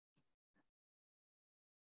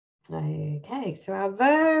Okay, so our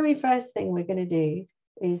very first thing we're going to do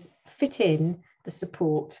is fit in the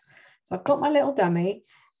support. So I've got my little dummy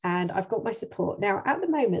and I've got my support. Now, at the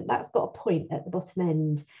moment, that's got a point at the bottom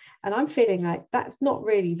end, and I'm feeling like that's not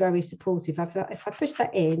really very supportive. If I push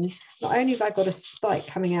that in, not only have I got a spike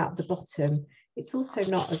coming out the bottom, it's also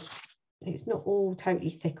not as, it's not all totally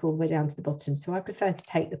thick all the way down to the bottom. So I prefer to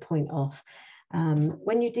take the point off.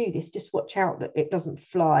 When you do this, just watch out that it doesn't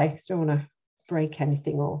fly. So you don't want to break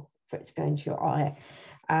anything or for it to go into your eye.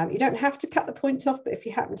 You don't have to cut the point off, but if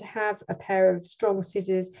you happen to have a pair of strong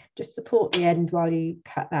scissors, just support the end while you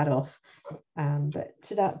cut that off. But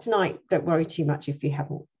tonight, don't worry too much if you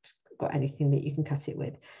haven't got anything that you can cut it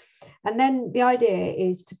with. And then the idea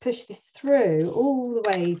is to push this through all the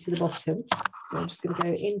way to the bottom. So I'm just going to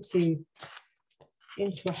go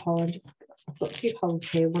into a hole. I've got two holes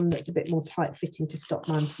here, one that's a bit more tight fitting to stop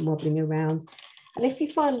mine from wobbling around. And if you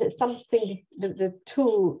find that something, the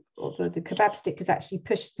tool or the kebab stick has actually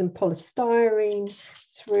pushed some polystyrene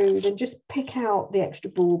through, then just pick out the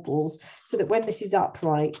extra baubles so that when this is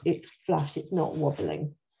upright, it's flush, it's not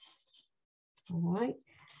wobbling. All right.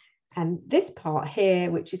 And this part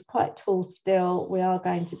here, which is quite tall still, we are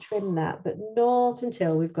going to trim that, but not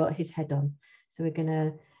until we've got his head on. So we're going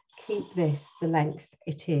to keep this the length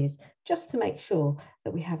it is, just to make sure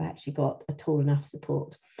that we have actually got a tall enough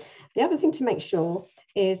support. The other thing to make sure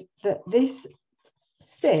is that this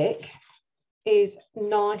stick is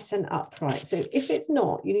nice and upright. So if it's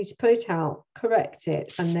not, you need to pull it out, correct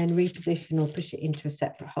it, and then reposition or push it into a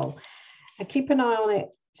separate hole. And keep an eye on it.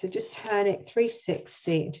 So just turn it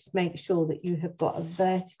 360 and just make sure that you have got a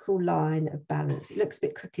vertical line of balance. It looks a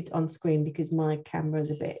bit crooked on screen because my camera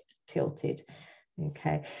is a bit tilted.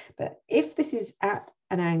 Okay, but if this is at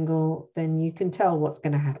an angle, then you can tell what's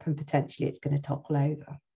going to happen. Potentially it's going to topple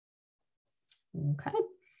over. Okay,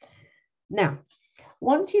 now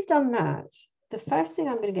once you've done that, the first thing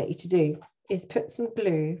I'm going to get you to do is put some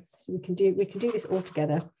glue. So we can do this all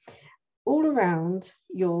together, all around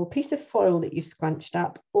your piece of foil that you've scrunched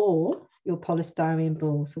up or your polystyrene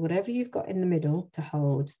ball. So whatever you've got in the middle to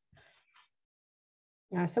hold.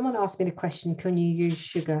 Now, someone asked me the question, can you use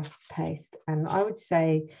sugar paste? And I would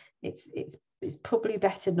say it's probably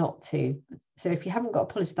better not to. So if you haven't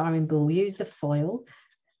got a polystyrene ball, use the foil,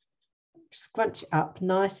 scrunch it up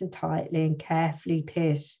nice and tightly and carefully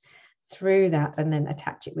pierce through that and then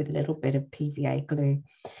attach it with a little bit of PVA glue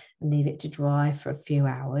and leave it to dry for a few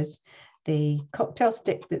hours. The cocktail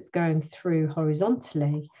stick that's going through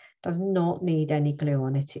horizontally does not need any glue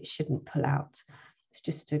on it. It shouldn't pull out. It's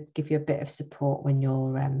just to give you a bit of support when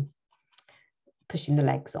you're pushing the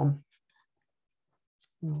legs on.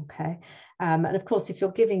 Okay, and of course, if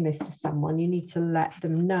you're giving this to someone, you need to let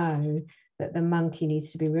them know that the monkey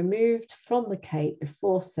needs to be removed from the cake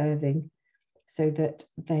before serving, so that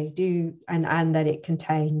they do, and that it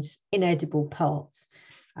contains inedible parts,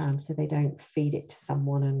 so they don't feed it to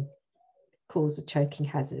someone and cause a choking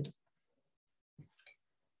hazard.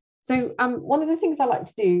 So one of the things I like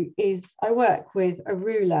to do is I work with a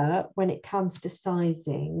ruler when it comes to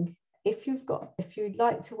sizing. If you'd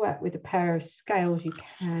like to work with a pair of scales, you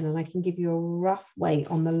can, and I can give you a rough weight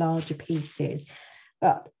on the larger pieces.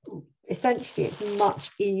 But essentially, it's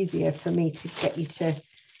much easier for me to get you to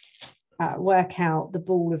work out the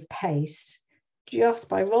ball of paste just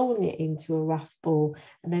by rolling it into a rough ball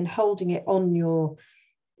and then holding it on your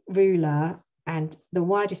ruler. And the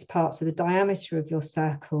widest part, so the diameter of your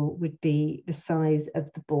circle, would be the size of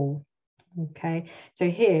the ball. Okay, so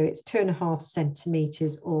here it's 2.5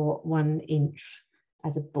 centimeters or 1 inch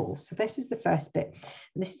as a ball. So this is the first bit.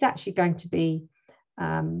 And this is actually going to be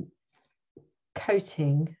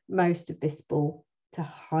coating most of this ball to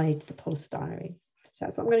hide the polystyrene. So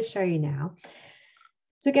that's what I'm going to show you now.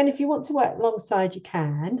 So again, if you want to work alongside, you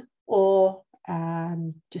can, or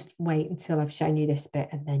just wait until I've shown you this bit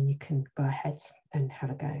and then you can go ahead and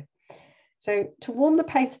have a go. So to warm the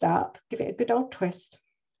paste up, give it a good old twist,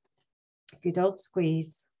 a good old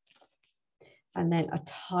squeeze, and then a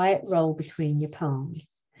tight roll between your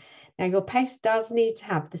palms. Now your paste does need to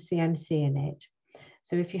have the CMC in it.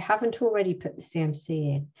 So if you haven't already put the CMC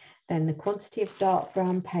in, then the quantity of dark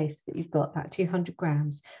brown paste that you've got, that 200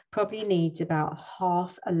 grams, probably needs about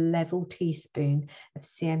half a level teaspoon of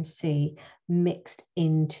CMC mixed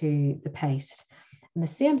into the paste. And the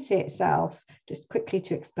CMC itself, just quickly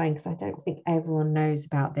to explain, because I don't think everyone knows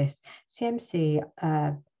about this, CMC,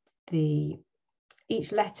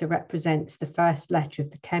 each letter represents the first letter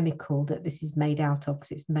of the chemical that this is made out of,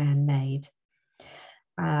 because it's man-made.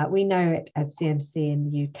 We know it as CMC in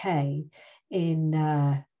the UK.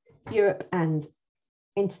 In Europe and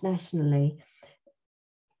internationally,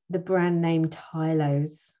 the brand name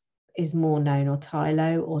Tylose is more known, or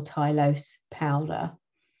Tylo or Tylose powder.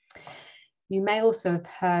 You may also have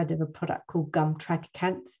heard of a product called gum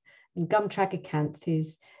tragacanth, and gum tragacanth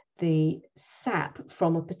is the sap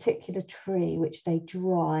from a particular tree which they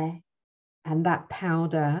dry, and that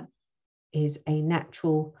powder is a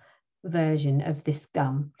natural version of this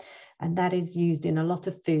gum, and that is used in a lot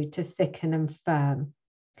of food to thicken and firm.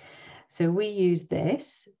 So we use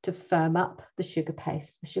this to firm up the sugar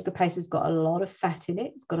paste. The sugar paste has got a lot of fat in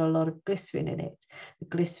it. It's got a lot of glycerin in it. The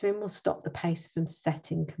glycerin will stop the paste from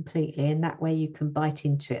setting completely, and that way you can bite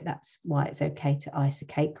into it. That's why it's okay to ice a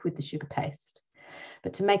cake with the sugar paste.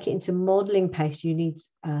 But to make it into modeling paste, you need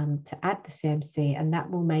to add the CMC, and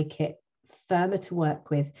that will make it firmer to work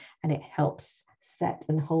with, and it helps set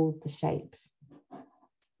and hold the shapes.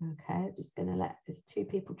 Okay, I'm just going to there's two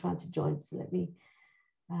people trying to join, so let me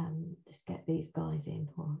just get these guys in.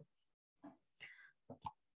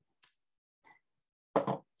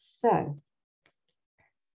 So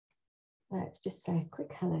let's just say a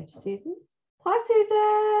quick hello to Susan. Hi,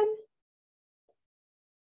 Susan.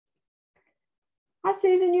 Hi,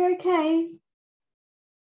 Susan, you okay?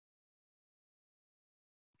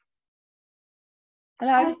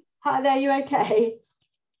 Hello. Hi there, you okay?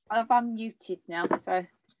 I've unmuted now, so.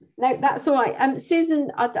 No, that's all right.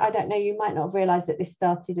 Susan, I don't know, you might not have realised that this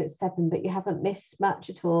started at 7, but you haven't missed much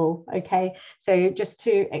at all, okay? So just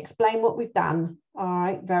to explain what we've done, all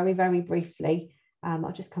right, very, very briefly.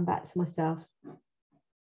 I'll just come back to myself.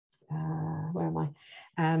 Where am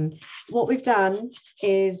I? What we've done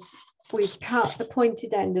is we've cut the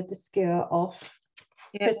pointed end of the skewer off,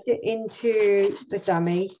 put it into the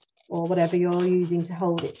dummy or whatever you're using to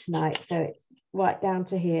hold it tonight. So it's right down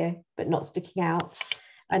to here, but not sticking out.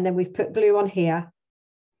 And then we've put glue on here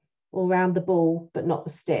all around the ball, but not the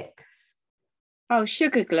sticks. Oh,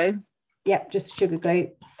 sugar glue. Yep, just sugar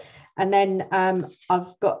glue. And then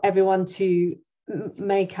I've got everyone to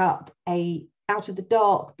make up out of the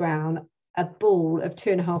dark brown, a ball of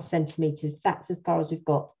 2.5 centimeters. That's as far as we've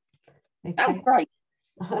got. Okay. Oh, great.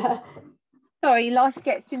 Sorry, life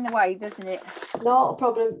gets in the way, doesn't it? Not a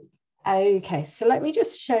problem. Okay, so let me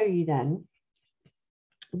just show you then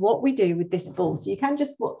what we do with this ball. So you can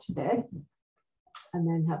just watch this and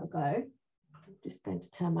then have a go. I'm just going to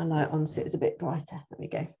turn my light on so it's a bit brighter. There we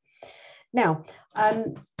go. Now,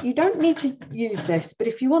 you don't need to use this, but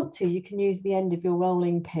if you want to, you can use the end of your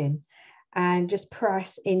rolling pin and just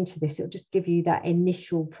press into this. It'll just give you that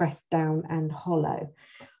initial press down and hollow.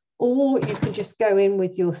 Or you can just go in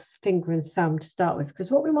with your finger and thumb to start with, because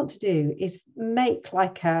what we want to do is make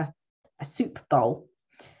like a soup bowl.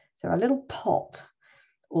 So a little pot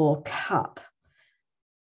or cup,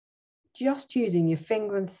 just using your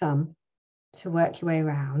finger and thumb to work your way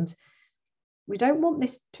around. We don't want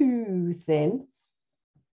this too thin,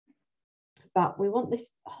 but we want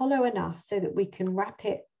this hollow enough so that we can wrap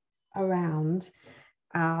it around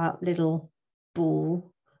our little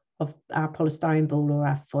ball of our polystyrene ball or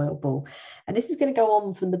our foil ball. And this is going to go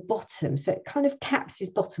on from the bottom, so it kind of caps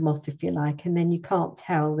his bottom off, if you like, and then you can't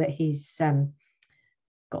tell that he's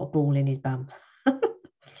got a ball in his bum.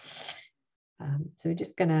 So we're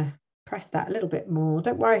just going to press that a little bit more.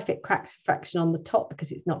 Don't worry if it cracks a fraction on the top,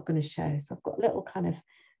 because it's not going to show. So I've got a little kind of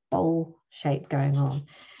bowl shape going on.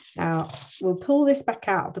 Now we'll pull this back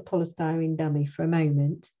out of the polystyrene dummy for a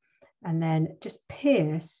moment and then just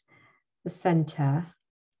pierce the center,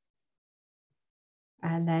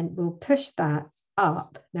 and then we'll push that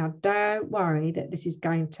up. Now don't worry that this is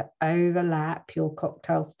going to overlap your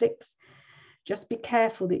cocktail sticks. Just be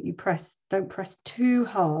careful that you don't press too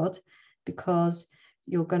hard, because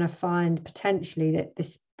you're going to find potentially that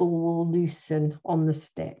this ball will loosen on the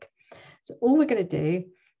stick. So all we're going to do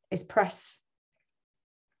is press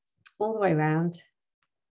all the way around.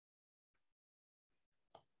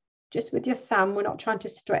 Just with your thumb. We're not trying to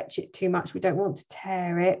stretch it too much. We don't want to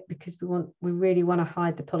tear it, because we really want to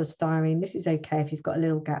hide the polystyrene. This is okay if you've got a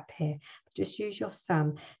little gap here. But just use your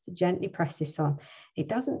thumb to gently press this on. It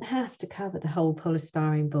doesn't have to cover the whole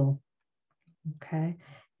polystyrene ball. Okay.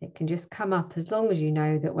 It can just come up, as long as you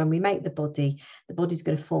know that when we make the body's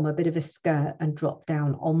going to form a bit of a skirt and drop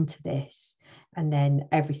down onto this, and then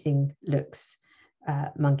everything looks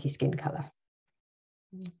monkey skin color.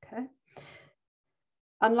 Okay.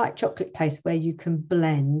 Unlike chocolate paste where you can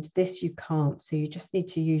blend, this you can't. So you just need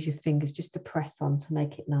to use your fingers just to press on to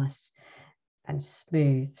make it nice and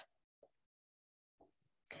smooth.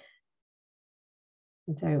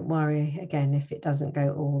 Don't worry, again, if it doesn't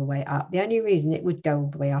go all the way up. The only reason it would go all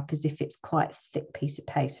the way up is if it's quite a thick piece of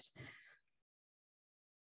paste.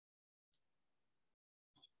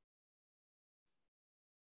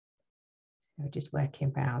 So just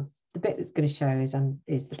working around. The bit that's going to show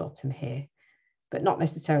is the bottom here, but not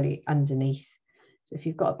necessarily underneath. So if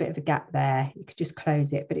you've got a bit of a gap there, you could just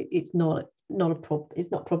close it, but it's not a problem.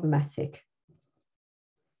 It's not problematic.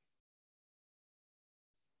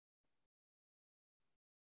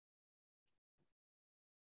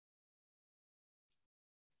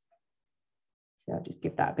 So I'll just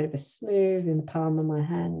give that a bit of a smooth in the palm of my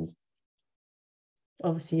hand.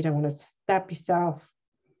 Obviously, you don't want to stab yourself.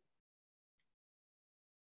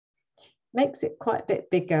 Makes it quite a bit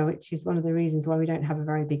bigger, which is one of the reasons why we don't have a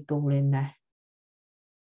very big ball in there.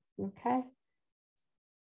 Okay.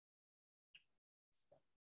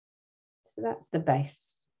 So that's the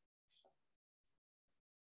base.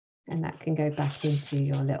 And that can go back into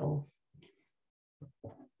your little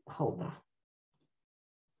holder.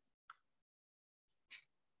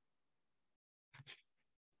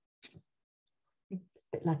 It's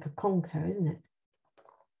a bit like a conker, isn't it?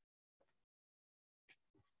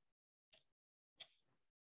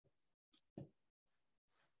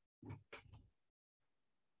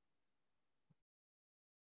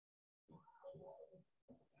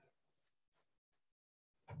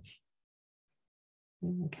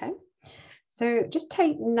 Okay, so just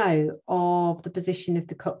take note of the position of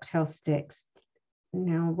the cocktail sticks.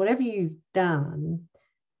 Now, whatever you've done,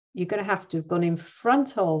 you're going to have gone in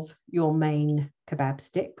front of your main kebab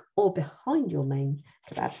stick or behind your main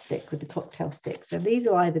kebab stick with the cocktail stick. So these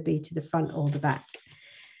will either be to the front or the back.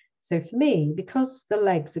 So for me, because the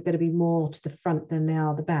legs are going to be more to the front than they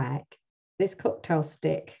are the back, this cocktail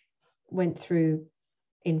stick went through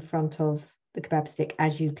in front of the kebab stick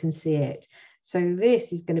as you can see it. So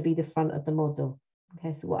this is going to be the front of the model.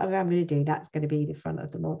 Okay, so whatever I'm going to do, that's going to be the front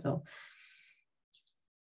of the model.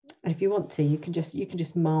 And if you want to, you can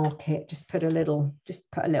just mark it, just put a little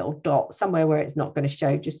dot somewhere where it's not going to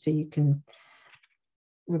show, just so you can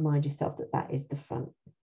remind yourself that that is the front.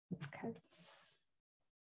 Okay.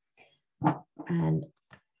 And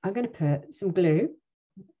I'm going to put some glue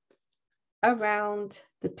around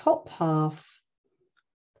the top half.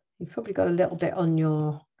 You've probably got a little bit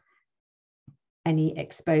on any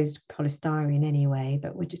exposed polystyrene anyway,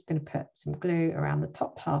 but we're just going to put some glue around the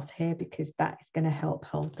top half here because that is going to help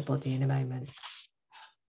hold the body in a moment.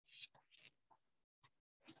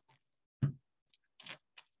 A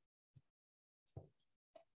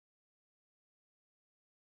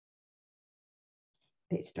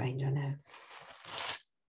bit strange, I know.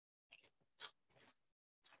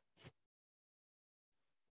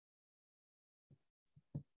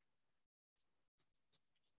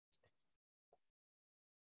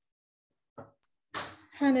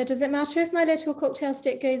 Hannah, does it matter if my little cocktail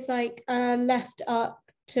stick goes like left up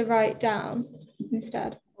to right down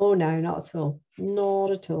instead? Oh no, not at all.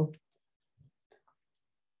 Not at all.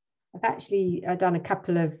 I've actually done a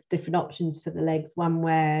couple of different options for the legs, one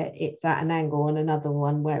where it's at an angle and another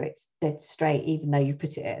one where it's dead straight, even though you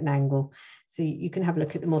put it at an angle. So you can have a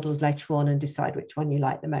look at the models later on and decide which one you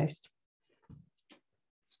like the most.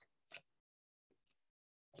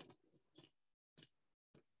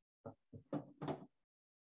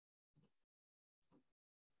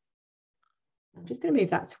 I'm just going to move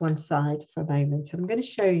that to one side for a moment. I'm going to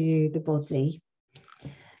show you the body.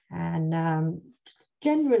 And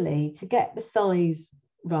generally, to get the size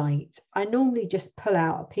right, I normally just pull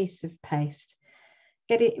out a piece of paste,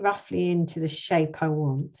 get it roughly into the shape I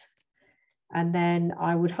want. And then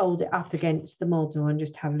I would hold it up against the model and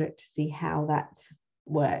just have a look to see how that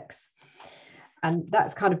works. And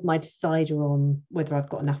that's kind of my decider on whether I've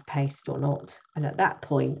got enough paste or not. And at that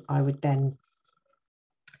point, I would then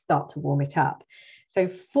start to warm it up. So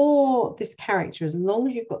for this character, as long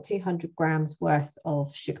as you've got 200 grams worth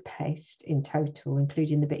of sugar paste in total,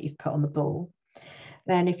 including the bit you've put on the ball,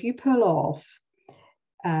 then if you pull off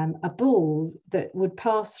a ball that would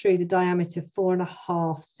pass through the diameter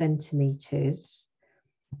 4.5 centimeters,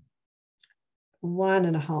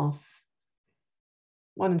 1.5,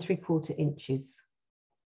 1 3/4 inches.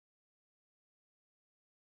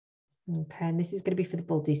 Okay, and this is going to be for the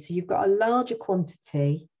body. So you've got a larger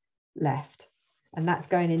quantity left, and that's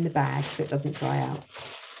going in the bag so it doesn't dry out.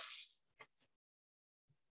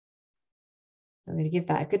 I'm going to give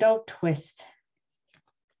that a good old twist.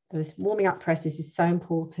 This warming up process is so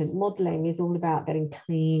important. Modeling is all about getting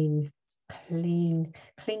clean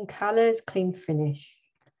colors, clean finish.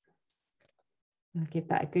 I'll give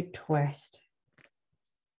that a good twist.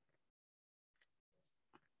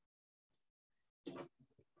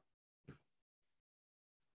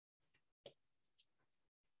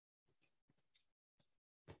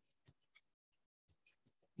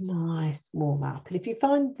 Nice warm up. And if you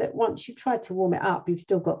find that once you've tried to warm it up, you've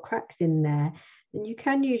still got cracks in there, then you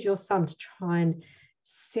can use your thumb to try and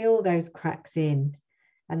seal those cracks in,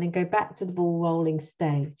 and then go back to the ball rolling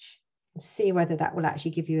stage and see whether that will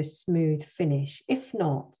actually give you a smooth finish. If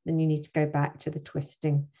not, then you need to go back to the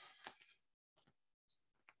twisting.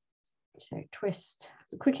 So twist.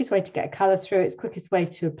 It's the quickest way to get a colour through. It's the quickest way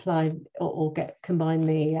to apply or combine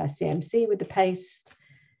the CMC with the paste.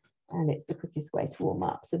 And it's the quickest way to warm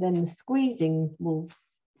up. So then the squeezing will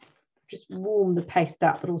just warm the paste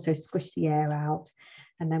up, but also squish the air out.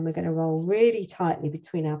 And then we're going to roll really tightly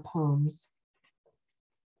between our palms.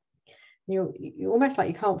 You're almost like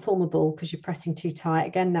you can't form a ball because you're pressing too tight.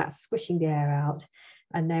 Again, that's squishing the air out.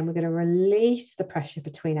 And then we're going to release the pressure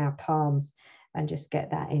between our palms and just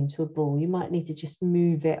get that into a ball. You might need to just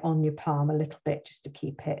move it on your palm a little bit just to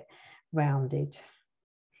keep it rounded.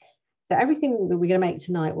 So everything that we're going to make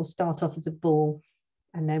tonight will start off as a ball,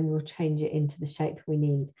 and then we'll change it into the shape we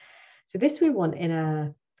need. So this we want in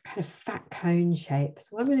a kind of fat cone shape. So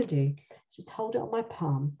what I'm going to do is just hold it on my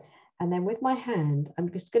palm, and then with my hand, I'm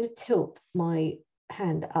just going to tilt my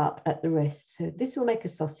hand up at the wrist. So this will make a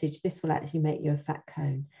sausage. This will actually make you a fat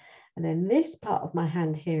cone. And then this part of my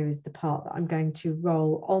hand here is the part that I'm going to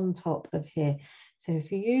roll on top of here. So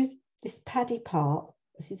if you use this paddy part,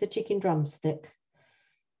 this is a chicken drumstick.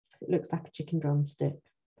 It looks like a chicken drumstick.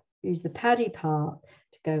 Use the paddy part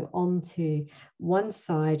to go onto one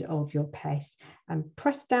side of your paste and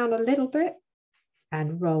press down a little bit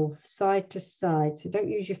and roll side to side. So don't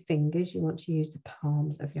use your fingers, you want to use the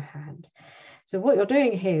palms of your hand. So what you're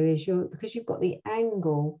doing here is because you've got the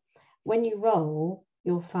angle, when you roll,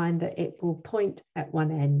 you'll find that it will point at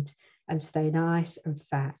one end and stay nice and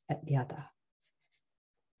fat at the other.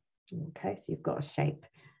 Okay, so you've got a shape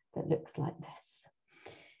that looks like this.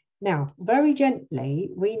 Now, very gently,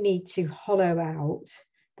 we need to hollow out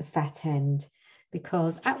the fat end,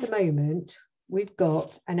 because at the moment, we've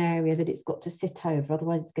got an area that it's got to sit over,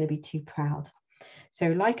 otherwise it's going to be too proud. So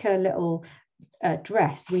like a little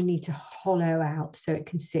dress, we need to hollow out so it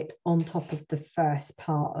can sit on top of the first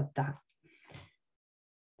part of that.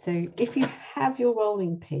 So if you have your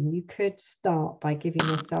rolling pin, you could start by giving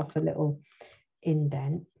yourself a little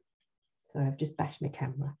indent. So I've just bashed my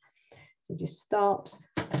camera. So just start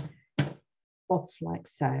off like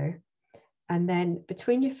so. And then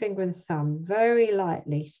between your finger and thumb, very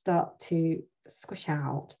lightly start to squish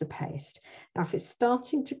out the paste. Now, if it's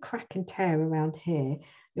starting to crack and tear around here,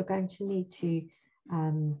 you're going to need to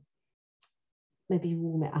maybe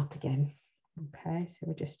warm it up again. Okay, so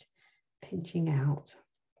we're just pinching out.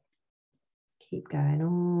 Keep going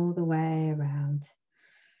all the way around.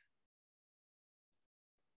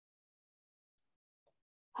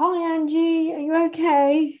 Hi, Angie, are you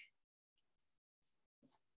okay?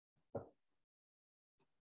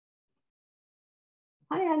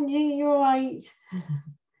 Hi, Angie, you all right?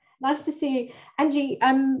 Nice to see you. Angie,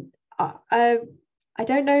 I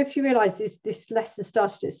don't know if you realise this lesson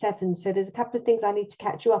started at 7, so there's a couple of things I need to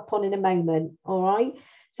catch you up on in a moment, all right?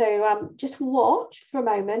 So just watch for a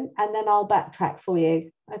moment and then I'll backtrack for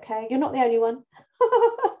you, okay? You're not the only one.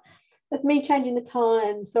 That's me changing the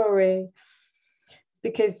time, sorry. It's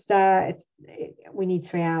because we need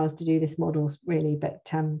 3 hours to do this model, really, but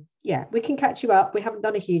yeah, we can catch you up. We haven't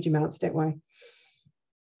done a huge amount, so don't worry.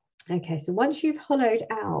 Okay, so once you've hollowed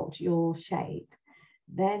out your shape,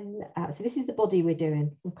 then, so this is the body we're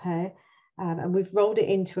doing, okay? And we've rolled it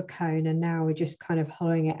into a cone, and now we're just kind of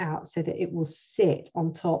hollowing it out so that it will sit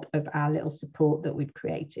on top of our little support that we've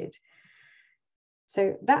created.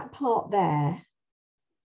 So that part there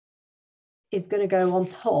is going to go on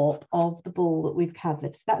top of the ball that we've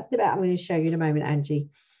covered. So that's the bit I'm going to show you in a moment, Angie.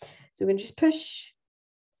 So we're going to just push,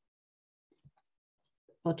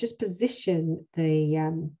 or just position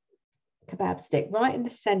the kebab stick right in the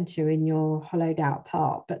center in your hollowed out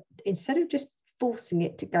part, but instead of just forcing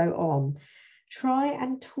it to go on, try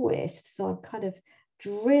and twist. So I'm kind of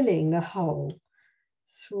drilling the hole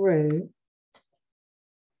through,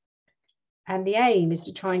 and the aim is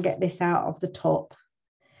to try and get this out of the top.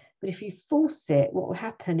 But if you force it, what will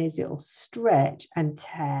happen is it will stretch and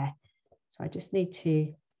tear. So I just need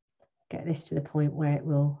to get this to the point where it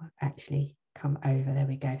will actually come over. There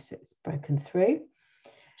we go. So it's broken through.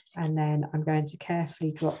 And then I'm going to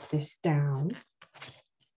carefully drop this down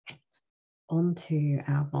onto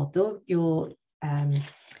our model. Your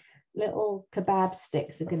little kebab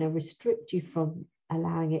sticks are going to restrict you from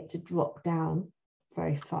allowing it to drop down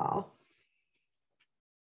very far.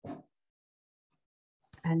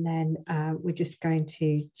 And then we're just going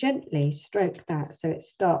to gently stroke that so it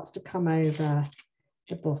starts to come over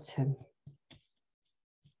the bottom.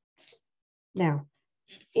 Now,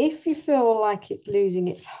 if you feel like it's losing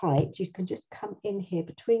its height, you can just come in here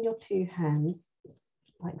between your two hands,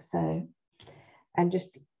 like so, and just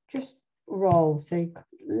roll. So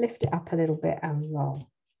lift it up a little bit and roll.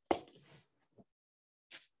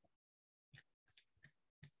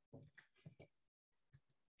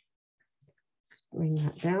 Bring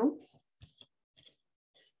that down.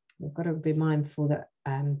 We've got to be mindful that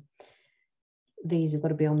these have got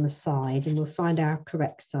to be on the side, and we'll find our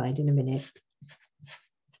correct side in a minute.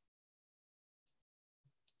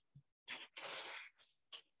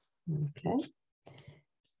 Okay.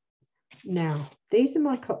 Now, these are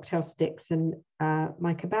my cocktail sticks, and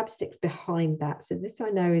my kebab sticks behind that. So this I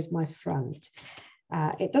know is my front.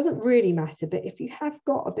 It doesn't really matter, but if you have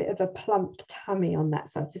got a bit of a plump tummy on that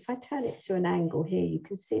side, so if I turn it to an angle here, you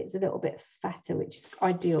can see it's a little bit fatter, which is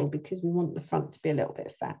ideal because we want the front to be a little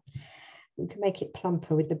bit fat. We can make it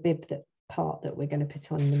plumper with the bib part that we're going to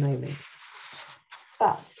put on in a moment.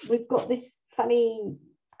 But we've got this funny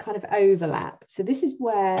kind of overlap. So this is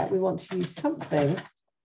where we want to use something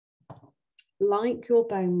like your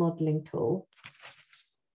bone modeling tool.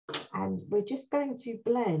 And we're just going to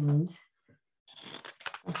blend.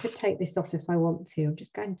 I could take this off if I want to. I'm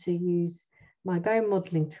just going to use my bone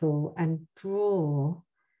modeling tool and draw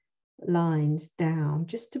lines down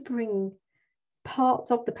just to bring parts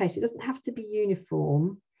of the paste. It doesn't have to be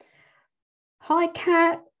uniform. Hi,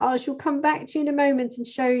 Kat. I shall come back to you in a moment and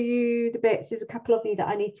show you the bits. There's a couple of you that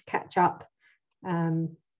I need to catch up.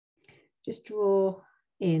 Just draw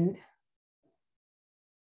in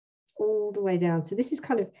all the way down. So this is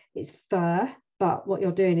kind of, it's fur, but what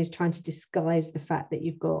you're doing is trying to disguise the fact that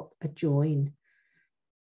you've got a join.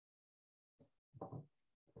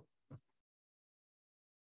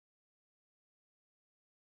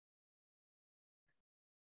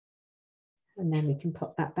 And then we can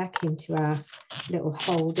pop that back into our little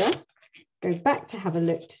holder. Go back to have a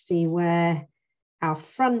look to see where our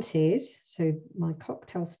front is. So my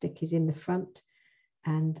cocktail stick is in the front,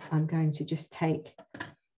 and I'm going to just take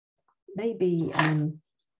maybe,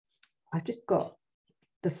 I've just got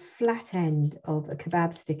the flat end of a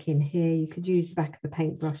kebab stick in here. You could use the back of a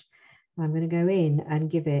paintbrush. I'm going to go in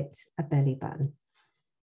and give it a belly button.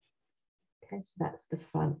 Okay, so that's the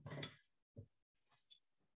front.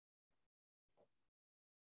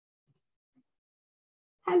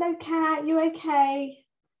 Hello, Kat, you okay?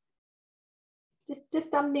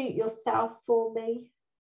 Just unmute yourself for me.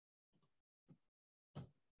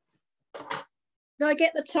 Did I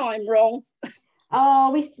get the time wrong?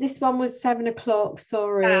 Oh, this one was 7 o'clock,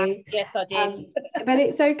 sorry. Yes, I did. But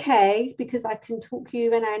it's okay because I can talk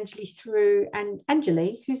you and Anjali through. And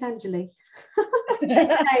Anjali, who's Anjali? Change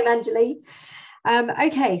the name, Anjali.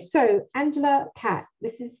 Okay, so Angela, Kat,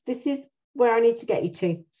 this is where I need to get you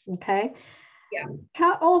to. Okay. Yeah.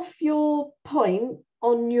 Cut off your point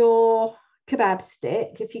on your kebab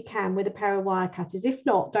stick if you can with a pair of wire cutters. If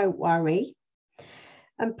not, don't worry.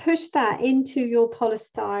 And push that into your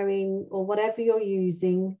polystyrene or whatever you're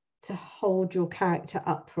using to hold your character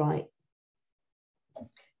upright.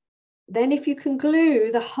 Then if you can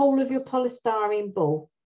glue the whole of your polystyrene ball.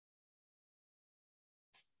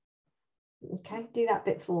 Okay, do that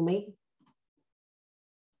bit for me.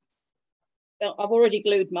 Well, I've already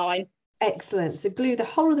glued mine. Excellent. So glue the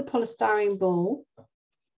whole of the polystyrene ball.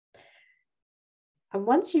 And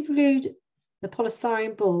once you've glued the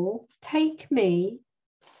polystyrene ball, take me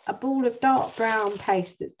a ball of dark brown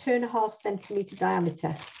paste that's 2.5 centimetre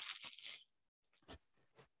diameter.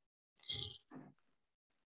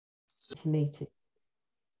 So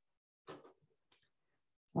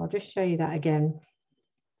I'll just show you that again.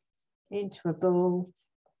 Into a ball,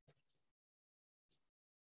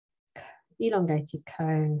 elongated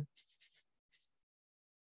cone.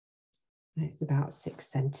 It's about 6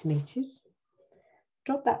 centimetres.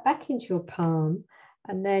 Drop that back into your palm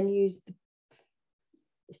and then use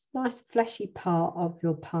this nice fleshy part of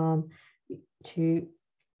your palm to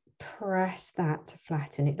press that to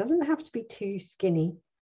flatten. It doesn't have to be too skinny.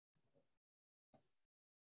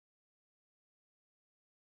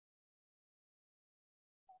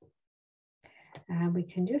 And we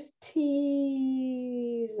can just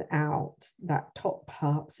tease out that top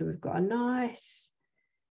part. So we've got a nice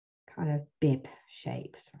kind of bib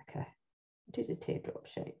shape. It's like it is a teardrop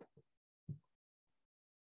shape.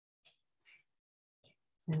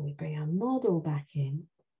 Then we bring our model back in.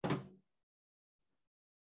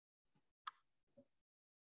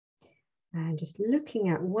 And just looking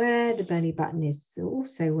at where the belly button is, so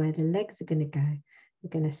also where the legs are going to go. We're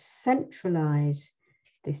going to centralize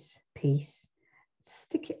this piece,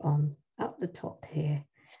 stick it on up the top here,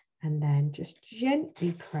 and then just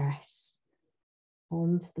gently press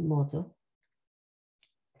onto the model.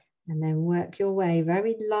 And then work your way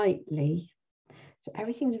very lightly. So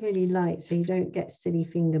everything's really light so you don't get silly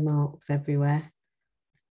finger marks everywhere.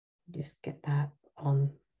 Just get that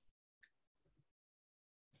on.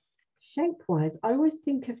 Shape-wise, I always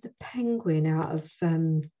think of the penguin out of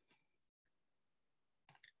who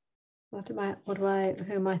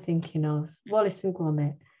am I thinking of? Wallace and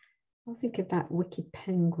Gromit. I think of that wicked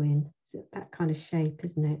penguin. It's that kind of shape,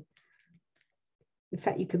 isn't it? In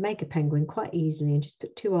fact, you could make a penguin quite easily and just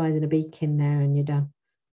put 2 eyes and a beak in there and you're done.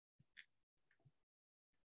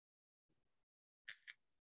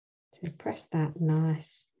 So press that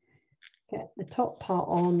nice. Get the top part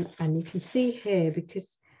on, and you can see here,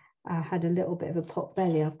 because I had a little bit of a pot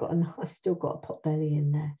belly, I've still got a pot belly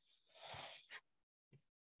in there.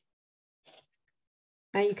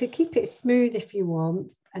 Now you could keep it smooth if you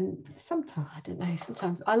want, and sometimes, I don't know,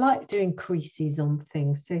 sometimes I like doing creases on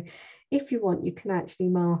things. So if you want, you can actually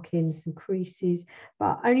mark in some creases,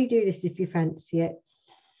 but only do this if you fancy it.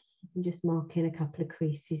 You can just mark in a couple of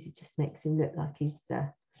creases. It just makes him look like he's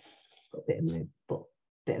got a bit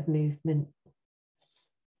of movement.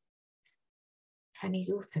 And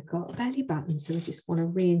he's also got a belly button, so we just want to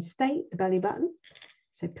reinstate the belly button.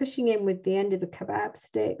 So pushing in with the end of a kebab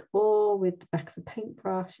stick or with the back of a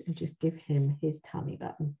paintbrush, and just give him his tummy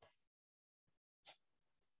button.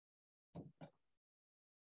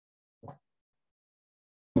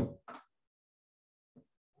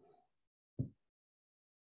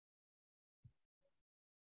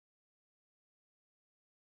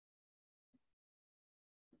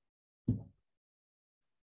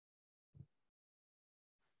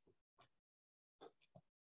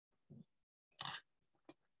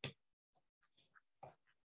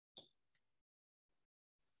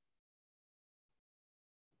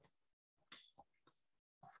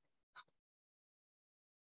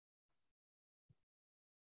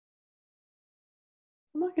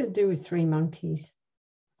 What am I going to do with 3 monkeys?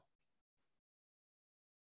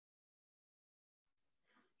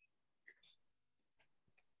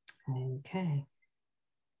 Okay.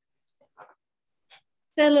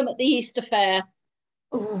 Sell them at the Easter fair.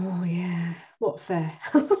 Oh yeah, what fair?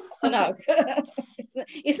 I know.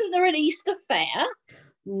 Isn't there an Easter fair?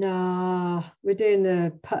 No, we're doing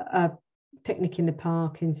the picnic in the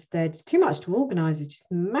park instead. It's too much to organise. It's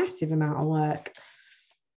just a massive amount of work.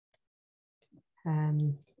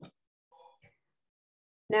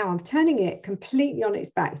 Now I'm turning it completely on its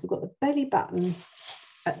back. So we've got the belly button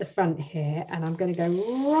at the front here, and I'm going to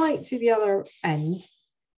go right to the other end,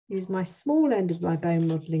 use my small end of my bone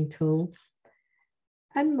modelling tool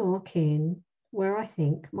and mark in where I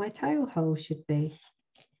think my tail hole should be.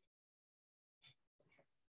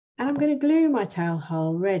 And I'm going to glue my tail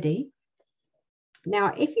hole ready.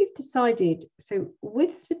 Now, if you've decided, so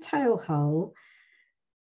with the tail hole,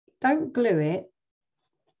 don't glue it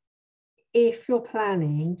if you're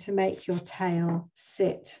planning to make your tail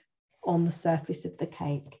sit on the surface of the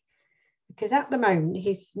cake, because at the moment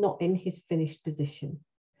he's not in his finished position.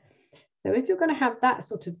 So if you're going to have that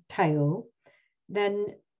sort of tail, then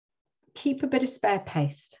keep a bit of spare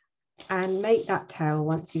paste and make that tail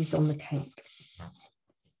once he's on the cake.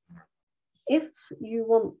 If you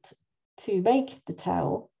want to make the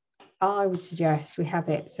tail, I would suggest we have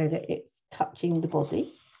it so that it's touching the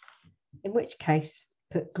body, in which case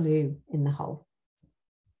put glue in the hole.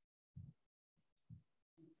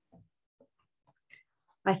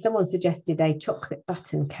 Someone suggested a chocolate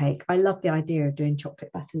button cake. I love the idea of doing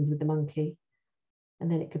chocolate buttons with the monkey,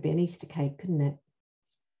 and then it could be an Easter cake, couldn't it?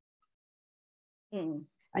 Mm.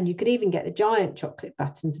 And you could even get the giant chocolate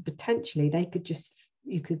buttons. Potentially they could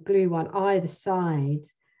you could glue one either side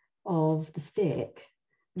of the stick,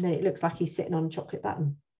 and then it looks like he's sitting on a chocolate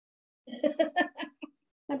button.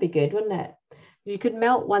 That'd be good, wouldn't it? You could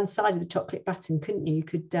melt one side of the chocolate button, couldn't you? You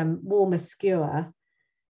could warm a skewer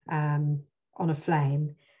on a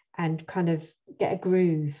flame and kind of get a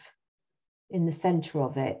groove in the center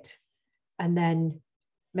of it, and then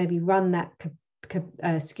maybe run that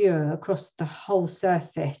skewer across the whole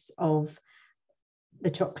surface of the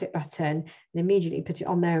chocolate button, and immediately put it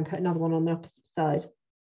on there and put another one on the opposite side.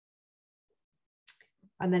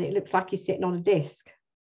 And then it looks like you're sitting on a disc.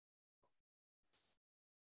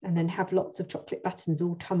 And then have lots of chocolate buttons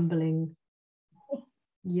all tumbling.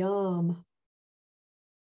 Yum.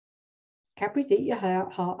 Cadbury's, eat your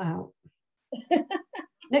heart out.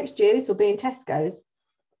 Next year, this will be in Tesco's.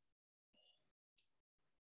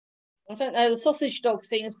 I don't know. The sausage dog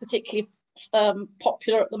seems particularly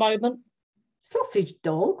popular at the moment. Sausage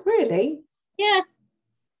dog, really? Yeah.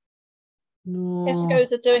 No.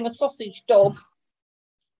 Tesco's are doing a sausage dog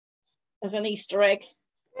as an Easter egg.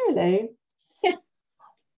 Really? Yeah.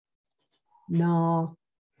 No.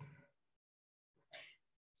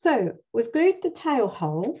 So we've glued the tail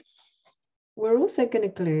hole. We're also going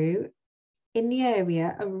to glue in the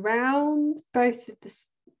area around both of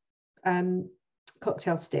the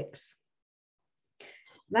cocktail sticks.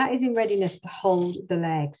 That is in readiness to hold the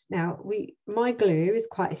legs. Now, my glue is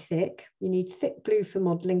quite thick. You need thick glue for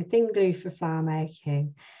modelling, thin glue for flower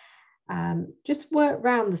making. Just work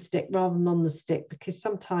round the stick rather than on the stick, because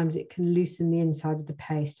sometimes it can loosen the inside of the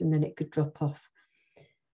paste and then it could drop off.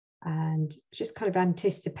 And just kind of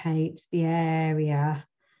anticipate the area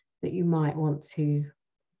that you might want to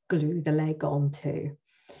glue the leg onto.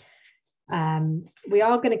 We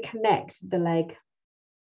are going to connect the leg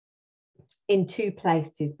in 2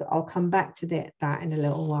 places, but I'll come back to that in a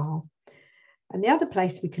little while. And the other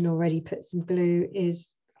place we can already put some glue is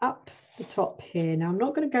up the top here. Now, I'm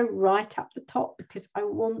not going to go right up the top because I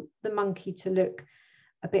want the monkey to look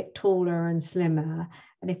a bit taller and slimmer.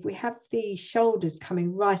 And if we have the shoulders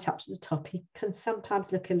coming right up to the top, he can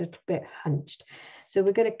sometimes look a little bit hunched. So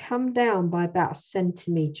we're going to come down by about 1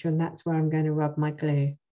 centimetre, and that's where I'm going to rub my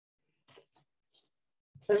glue.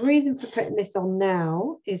 The reason for putting this on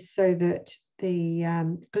now is so that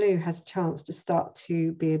the glue has a chance to start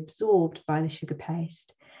to be absorbed by the sugar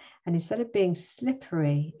paste. And instead of being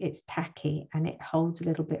slippery, it's tacky and it holds a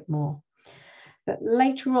little bit more. But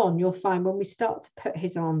later on, you'll find when we start to put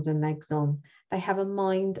his arms and legs on, they have a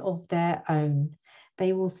mind of their own.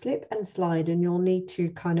 They will slip and slide, and you'll need to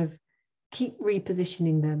kind of keep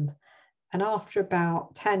repositioning them. And after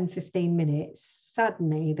about 10-15 minutes,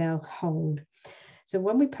 suddenly they'll hold. So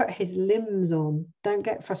when we put his limbs on, don't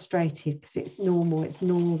get frustrated because it's normal. It's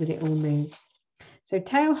normal that it all moves. So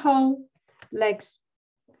tail hole, legs,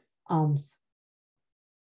 arms,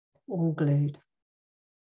 all glued.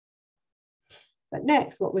 But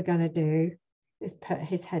next, what we're going to do is put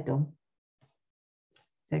his head on.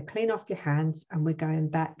 So clean off your hands, and we're going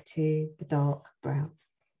back to the dark brown.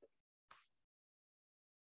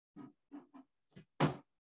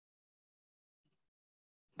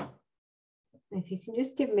 If you can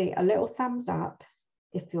just give me a little thumbs up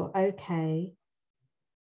if you're okay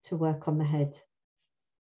to work on the head.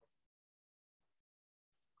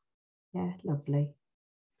 Yeah, lovely.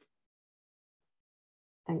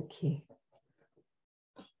 Thank you.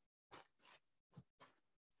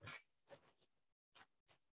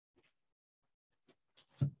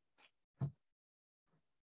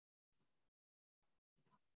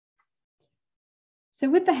 So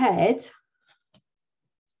with the head,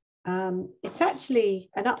 it's actually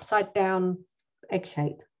an upside down egg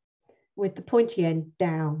shape with the pointy end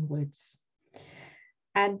downwards.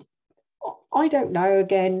 And I don't know,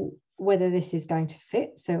 again, whether this is going to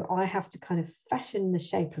fit. So I have to kind of fashion the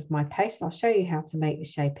shape of my paste. I'll show you how to make the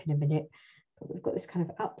shape in a minute. But we've got this kind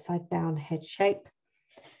of upside down head shape.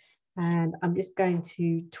 And I'm just going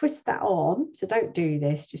to twist that on. So don't do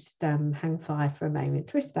this, just hang fire for a moment.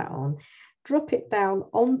 Twist that on, drop it down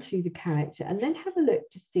onto the character, and then have a look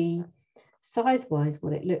to see size-wise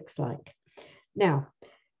what it looks like. Now,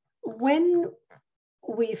 when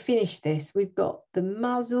we finish this, we've got the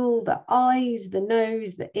muzzle, the eyes, the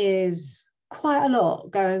nose, the ears, quite a lot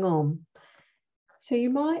going on. So you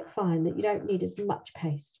might find that you don't need as much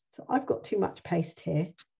paste. So I've got too much paste here.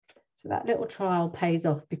 So that little trial pays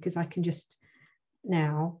off because I can just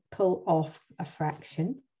now pull off a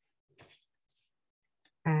fraction.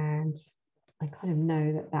 And I kind of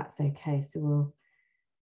know that that's okay. So we'll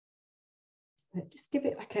just give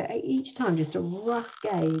it like each time, just a rough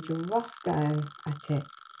gauge, a rough go at it.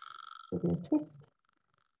 So we're going to twist,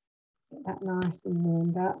 get that nice and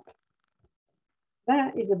warmed up.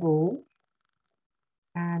 That is a ball,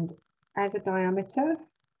 and as a diameter,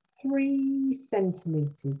 3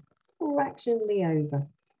 centimeters, fractionally over.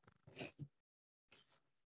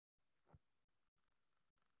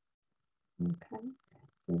 Okay,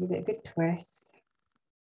 so give it a good twist.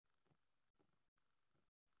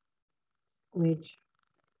 Squidge.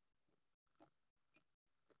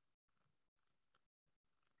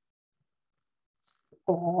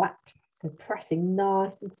 Splat. So pressing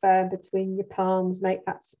nice and firm between your palms, make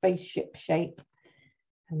that spaceship shape,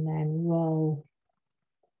 and then roll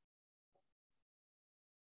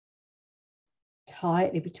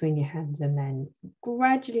tightly between your hands, and then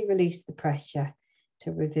gradually release the pressure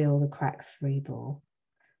to reveal the crack-free ball.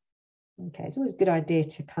 Okay, it's always a good idea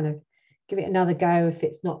to kind of give it another go if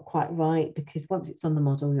it's not quite right, because once it's on the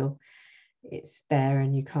model, it's there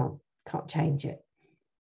and you can't change it.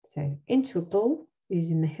 So into a ball,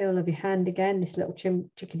 using the heel of your hand again, this little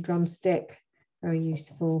chicken drumstick, very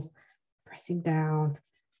useful. Pressing down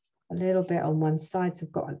a little bit on one side, so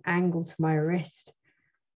I've got an angle to my wrist,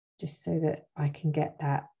 just so that I can get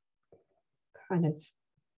that kind of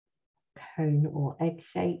cone or egg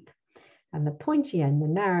shape. And the pointy end, the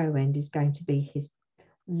narrow end, is going to be his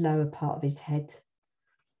lower part of his head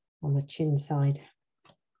on the chin side.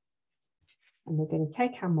 And we're going to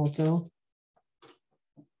take our model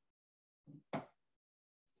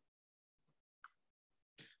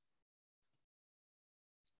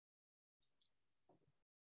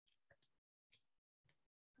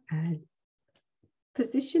and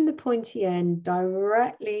position the pointy end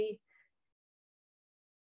directly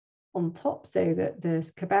on top so that the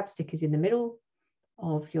kebab stick is in the middle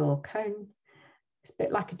of your cone. It's a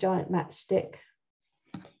bit like a giant matchstick.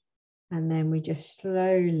 And then we just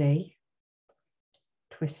slowly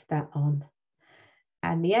twist that on.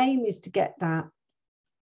 And the aim is to get that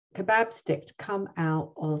kebab stick to come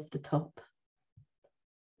out of the top.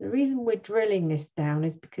 The reason we're drilling this down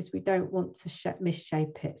is because we don't want to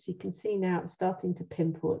misshape it. So you can see now it's starting to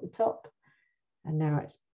pimple at the top, and now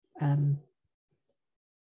it's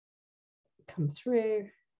come through.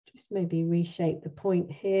 Just maybe reshape the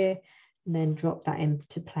point here and then drop that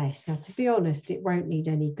into place. Now, to be honest, it won't need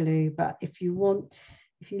any glue, but if you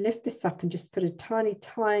lift this up and just put a tiny,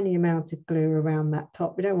 tiny amount of glue around that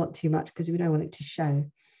top, we don't want too much because we don't want it to show.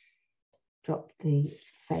 Drop the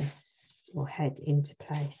face or head into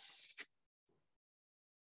place.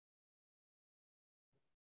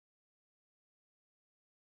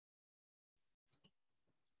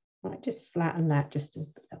 Right, just flatten that just a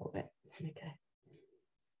little bit. Okay.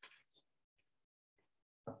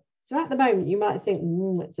 So at the moment you might think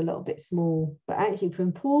it's a little bit small, but actually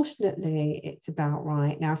proportionately it's about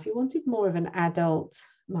right. Now, if you wanted more of an adult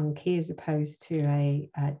monkey as opposed to a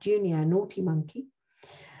junior naughty monkey,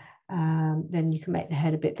 then you can make the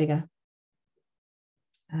head a bit bigger.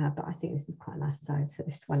 But I think this is quite a nice size for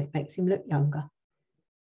this one. It makes him look younger.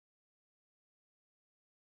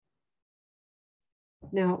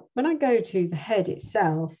 Now, when I go to the head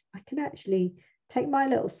itself, I can actually take my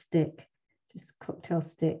little stick, just a cocktail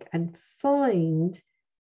stick, and find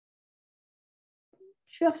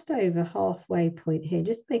just over halfway point here.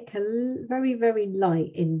 Just make a very, very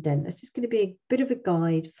light indent. That's just going to be a bit of a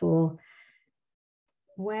guide for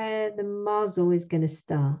where the muzzle is going to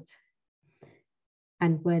start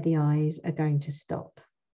and where the eyes are going to stop.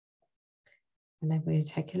 And then we're going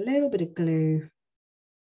to take a little bit of glue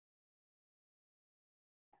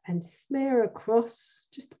and smear across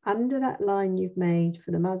just under that line you've made for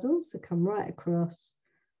the muzzle. So come right across.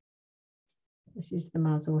 This is the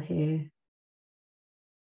muzzle here.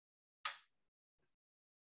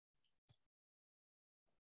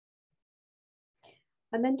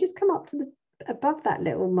 And then just come up to the above that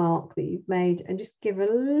little mark that you've made and just give a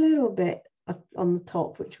little bit on the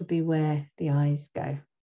top, which will be where the eyes go.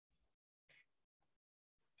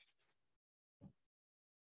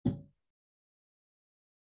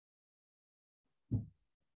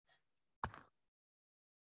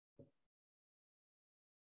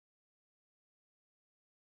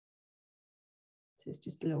 So it's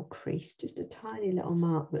just a little crease, just a tiny little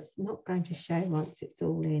mark that's not going to show once it's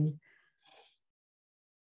all in.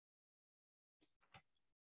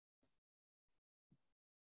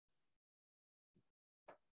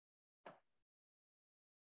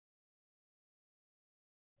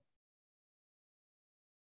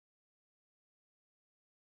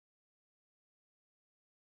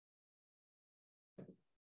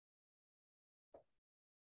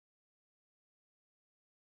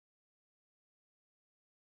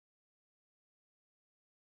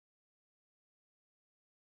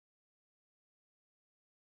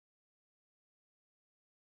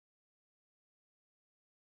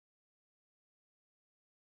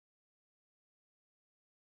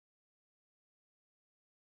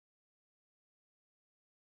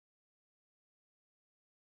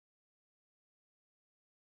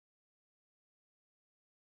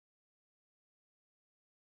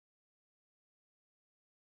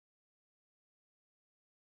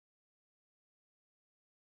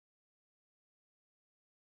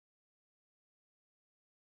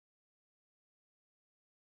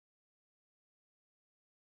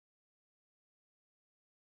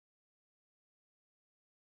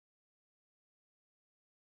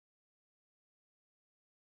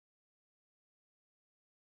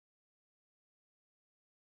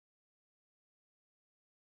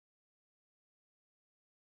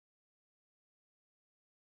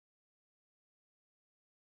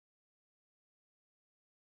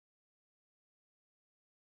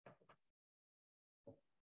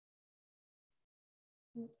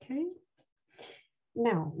 Okay.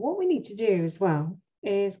 Now, what we need to do as well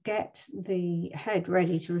is get the head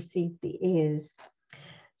ready to receive the ears.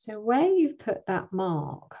 So where you've put that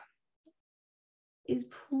mark is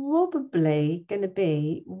probably going to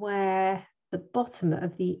be where the bottom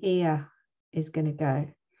of the ear is going to go.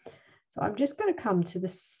 So I'm just going to come to the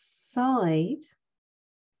side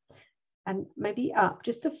and maybe up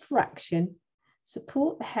just a fraction,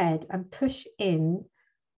 support the head and push in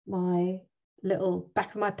my little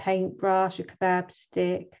back of my paintbrush, a kebab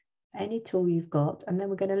stick, any tool you've got, and then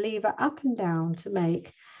we're going to lever up and down to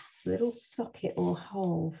make a little socket or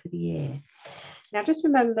hole for the ear. Now just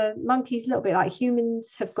remember, monkeys, a little bit like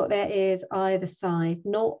humans, have got their ears either side,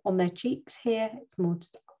 not on their cheeks here. It's more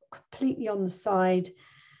just completely on the side,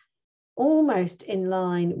 almost in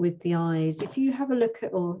line with the eyes. If you have a look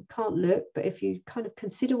at, or can't look, but if you kind of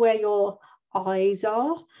consider where your eyes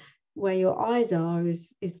are,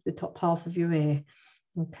 is the top half of your ear.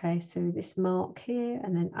 Okay, so this mark here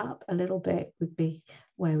and then up a little bit would be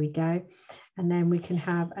where we go. And then we can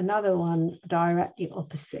have another one directly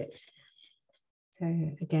opposite. So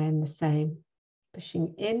again, the same,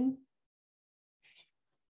 pushing in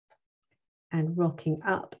and rocking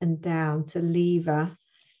up and down to lever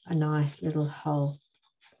a nice little hole.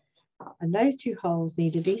 And those two holes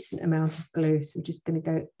need a decent amount of glue. So we're just going to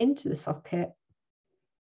go into the socket.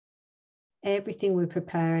 Everything we're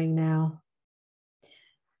preparing now.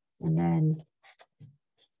 And then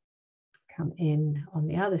come in on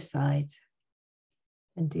the other side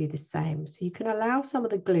and do the same. So you can allow some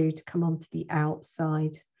of the glue to come onto the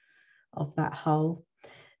outside of that hole.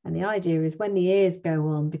 And the idea is when the ears go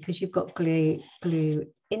on, because you've got glue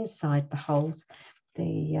inside the holes,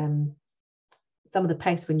 some of the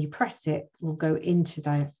paste, when you press it, will go into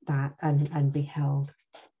that and be held.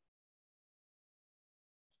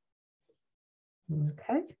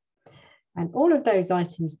 Okay. And all of those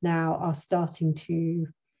items now are starting to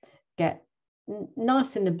get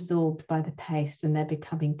nice and absorbed by the paste, and they're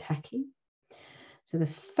becoming tacky. So the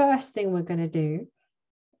first thing we're going to do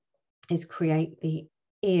is create the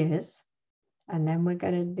ears, and then we're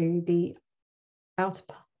going to do the outer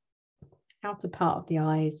part of the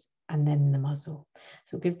eyes and then the muzzle.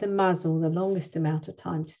 So we'll give the muzzle the longest amount of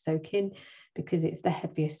time to soak in because it's the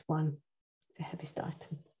heaviest one. It's the heaviest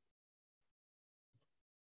item.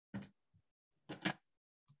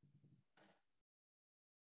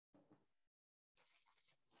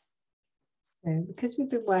 So because we've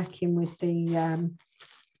been working with the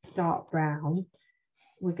dark brown,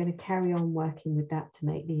 we're going to carry on working with that to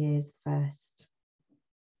make the ears first.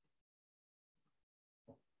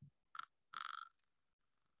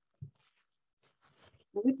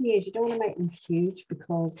 Now with the ears, you don't want to make them huge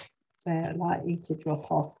because they're likely to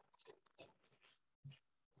drop off.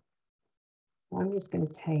 So I'm just going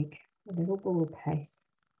to take a little ball of paste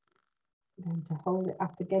and then to hold it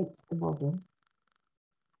up against the model,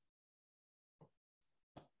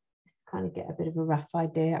 just to kind of get a bit of a rough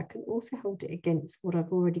idea. I can also hold it against what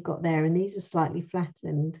I've already got there, and these are slightly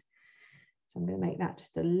flattened. So I'm going to make that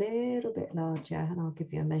just a little bit larger, and I'll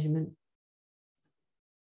give you a measurement.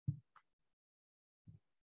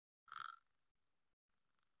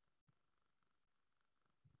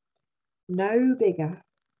 No bigger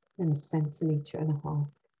than 1.5 centimeters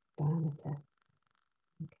diameter.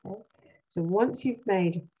 Okay, so once you've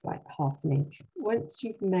made, it's like 1/2 inch, once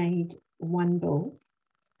you've made one ball,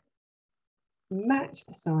 match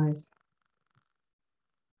the size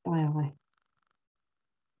by eye.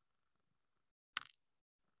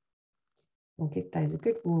 I'll give those a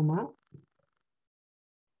good warm up.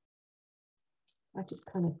 I just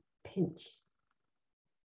kind of pinch.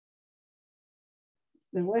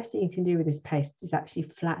 The worst thing you can do with this paste is actually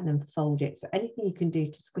flatten and fold it. So anything you can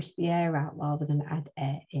do to squish the air out rather than add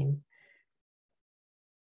air in.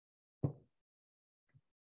 So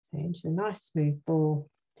into a nice smooth ball.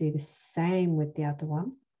 Do the same with the other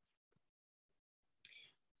one.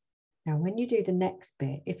 Now, when you do the next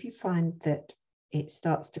bit, if you find that it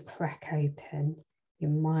starts to crack open, you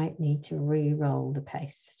might need to re-roll the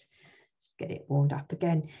paste. Just get it warmed up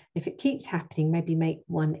again. If it keeps happening, maybe make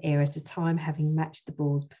one ear at a time, having matched the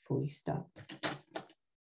balls before you start.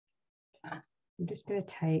 I'm just going to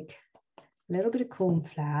take a little bit of corn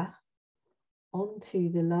flour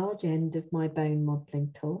onto the large end of my bone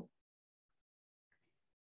modeling tool.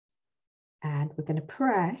 And we're going to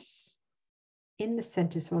press in the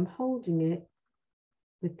center. So I'm holding it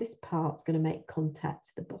with this part's going to make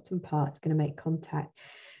contact. The bottom part's going to make contact.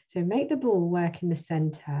 So make the ball work in the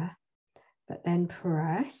center, but then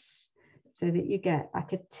press so that you get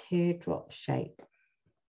like a teardrop shape.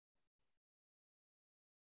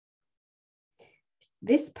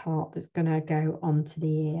 This part that's going to go onto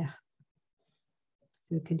the ear.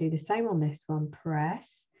 So we can do the same on this one.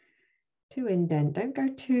 Press to indent. Don't go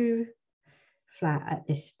too flat at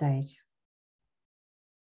this stage.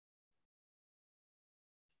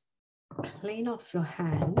 Clean off your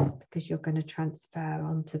hands because you're going to transfer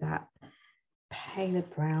onto that paler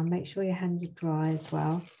brown. Make sure your hands are dry as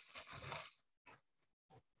well.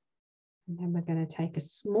 And then we're going to take a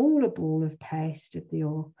smaller ball of paste of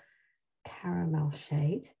your caramel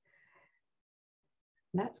shade.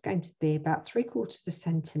 And that's going to be about 3/4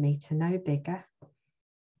 centimetre, no bigger.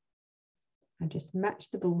 And just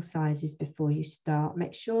match the ball sizes before you start.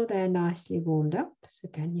 Make sure they're nicely warmed up. So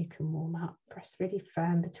again, you can warm up, press really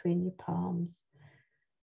firm between your palms.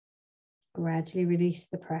 Gradually release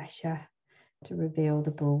the pressure to reveal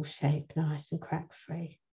the ball shape nice and crack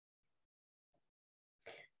free.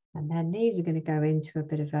 And then these are going to go into a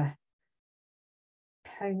bit of a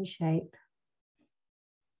cone shape.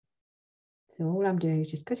 So all I'm doing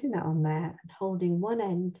is just putting that on there and holding one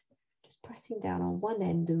end, just pressing down on one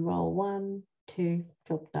end and roll 1, 2,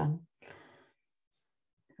 job done.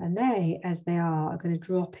 And they, as they are going to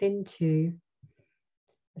drop into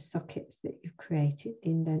the sockets that you've created, the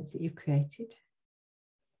indents that you've created.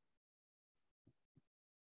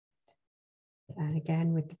 And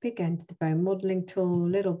again, with the big end of the bone modeling tool, a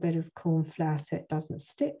little bit of corn flour so it doesn't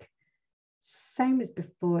stick. Same as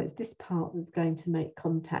before, it's this part that's going to make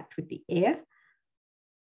contact with the ear.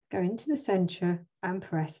 Go into the center and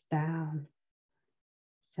press down.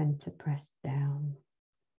 Center, press down.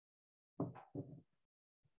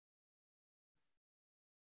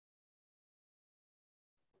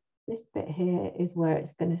 This bit here is where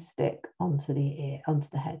it's going to stick onto the ear, onto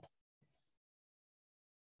the head.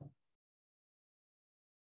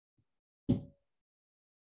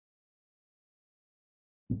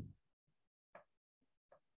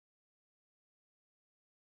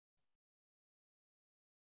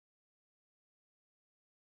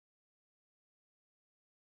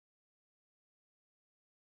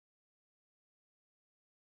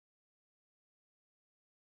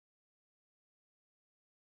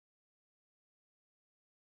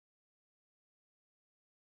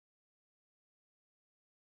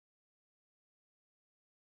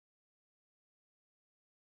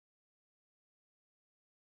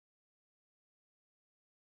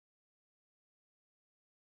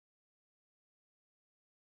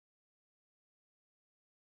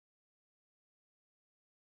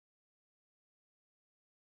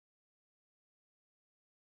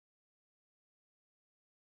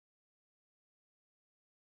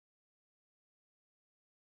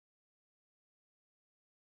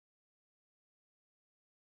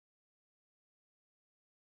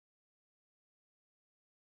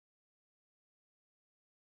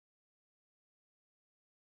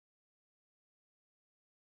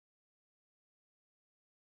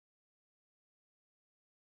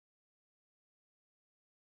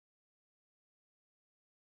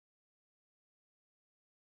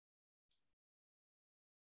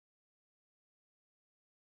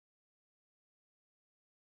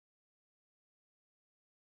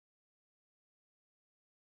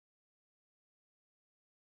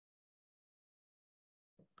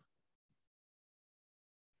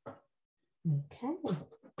 Okay,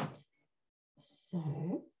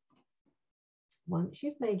 so once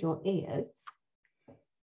you've made your ears,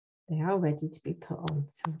 they are ready to be put on.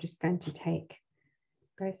 So I'm just going to take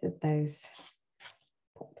both of those,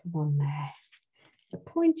 put them on there. The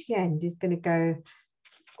pointy end is going to go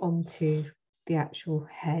onto the actual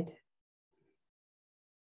head.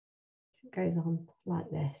 It goes on like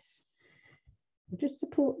this. We'll just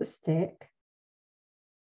support the stick.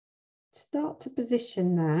 Start to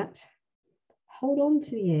position that. Hold on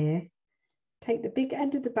to the ear, take the big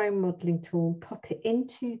end of the bone modeling tool, pop it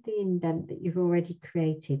into the indent that you've already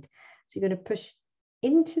created. So you're going to push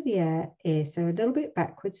into the ear, so a little bit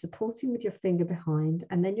backwards, supporting with your finger behind,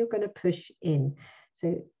 and then you're going to push in.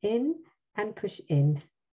 So in and push in.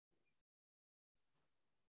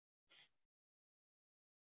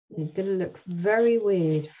 He's going to look very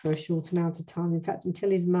weird for a short amount of time. In fact, until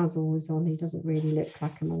his muzzle is on, he doesn't really look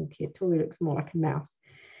like a monkey at all. He looks more like a mouse.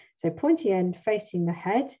 So pointy end facing the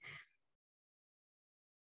head.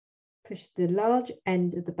 Push the large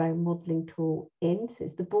end of the bone modeling tool in. So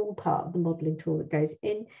it's the ball part of the modeling tool that goes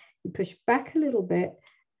in. You push back a little bit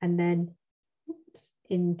and then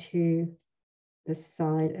into the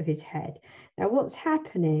side of his head. Now what's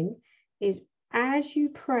happening is as you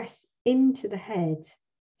press into the head,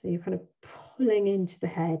 so you're kind of pulling into the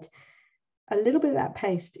head, a little bit of that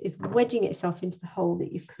paste is wedging itself into the hole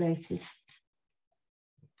that you've created.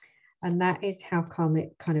 And that is how come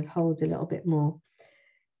it kind of holds a little bit more.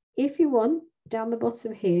 If you want, down the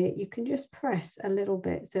bottom here, you can just press a little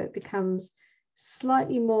bit so it becomes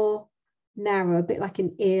slightly more narrow, a bit like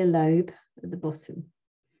an earlobe at the bottom.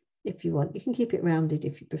 If you want, you can keep it rounded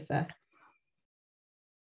if you prefer.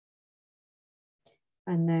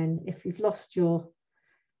 And then if you've lost your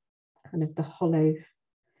kind of the hollow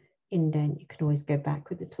indent, you can always go back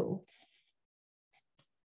with the tool.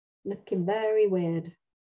 Looking very weird.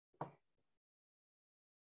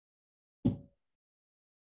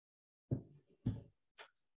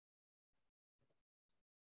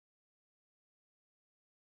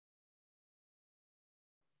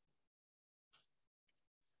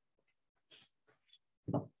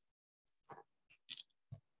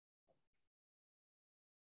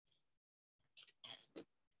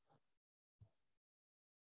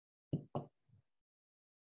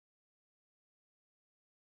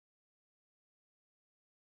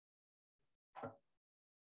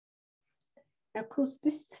 Of course,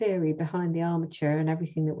 this theory behind the armature and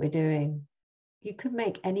everything that we're doing, you could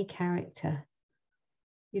make any character.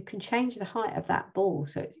 You can change the height of that ball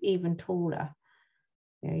so it's even taller,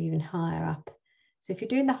 you know, even higher up. So if you're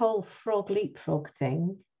doing the whole frog leapfrog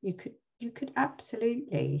thing, you could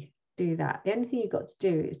absolutely do that. The only thing you've got to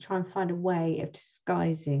do is try and find a way of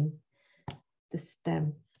disguising the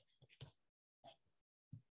stem.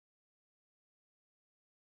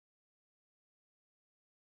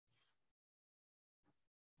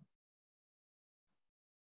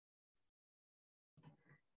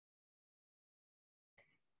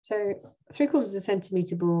 So 3/4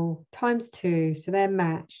 centimetre ball times 2, so they're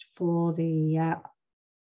matched for the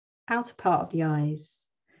outer part of the eyes.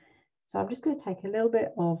 So I'm just going to take a little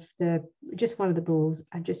bit of just one of the balls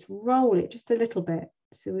and just roll it just a little bit,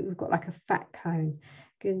 so we've got like a fat cone.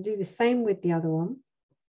 Going to do the same with the other one,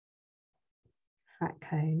 fat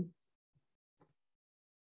cone,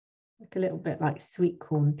 like a little bit like sweet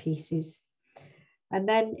corn pieces. And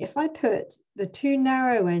then if I put the 2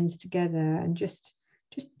 narrow ends together and just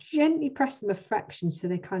gently press them a fraction so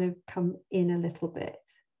they kind of come in a little bit.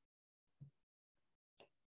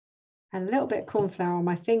 And a little bit of corn flour on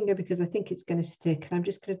my finger because I think it's going to stick. And I'm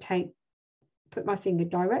just going to put my finger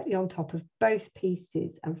directly on top of both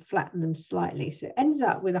pieces and flatten them slightly. So it ends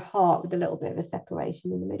up with a heart with a little bit of a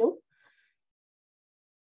separation in the middle.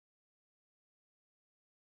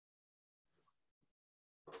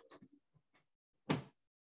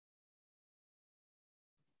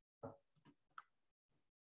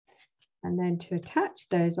 And then to attach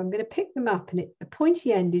those, I'm going to pick them up and the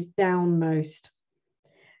pointy end is downmost.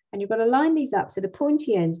 And you've got to line these up so the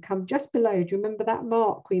pointy ends come just below. Do you remember that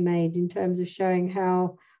mark we made in terms of showing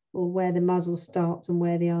how or where the muzzle starts and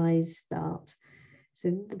where the eyes start?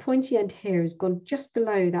 So the pointy end here has gone just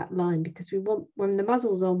below that line because we want, when the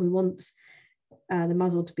muzzle's on, we want the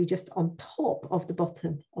muzzle to be just on top of the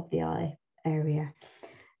bottom of the eye area.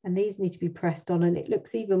 And these need to be pressed on, and it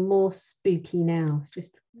looks even more spooky now. It's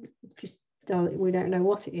just we don't know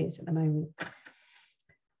what it is at the moment.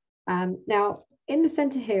 Now, in the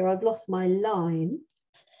center here, I've lost my line.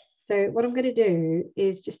 So what I'm going to do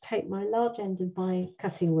is just take my large end of my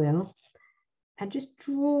cutting wheel and just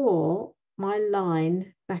draw my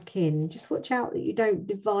line back in. Just watch out that you don't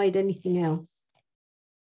divide anything else.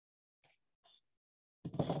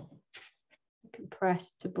 You can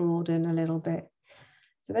press to broaden a little bit.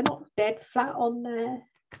 So they're not dead flat on there,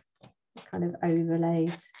 kind of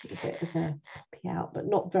overlays, a bit of a poppy out, but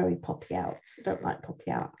not very poppy out. I don't like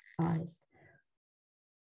poppy out eyes.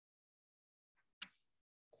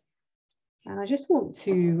 And I just want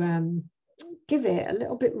to give it a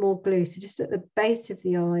little bit more glue. So just at the base of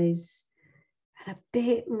the eyes and a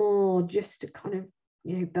bit more just to kind of,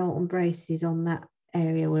 you know, belt and braces on that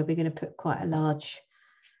area where we're going to put quite a large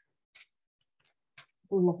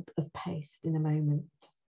blob of paste in a moment.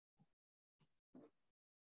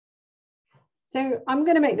 So I'm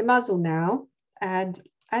going to make the muzzle now, and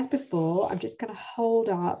as before, I'm just going to hold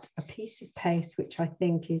up a piece of paste which I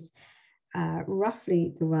think is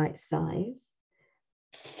roughly the right size,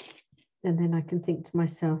 and then I can think to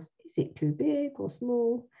myself, is it too big or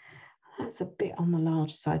small? That's a bit on the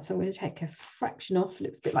large side, so I'm going to take a fraction off. It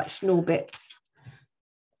looks a bit like schnorr bits,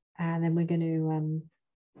 and then we're going to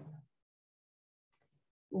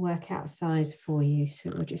work out size for you. So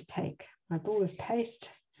we'll just take my ball of paste,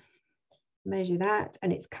 measure that,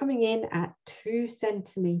 and it's coming in at 2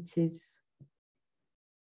 centimeters,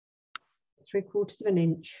 3/4 of an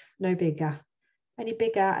inch, no bigger. Any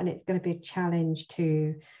bigger and it's going to be a challenge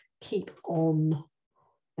to keep on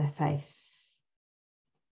the face.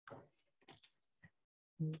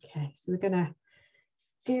 Okay, so we're going to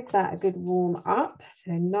give that a good warm up.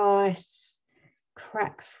 So nice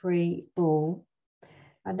crack-free ball.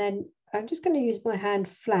 And then I'm just going to use my hand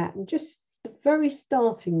flat and just the very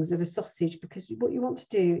startings of a sausage, because what you want to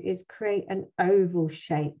do is create an oval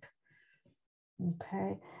shape.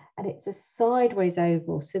 Okay, and it's a sideways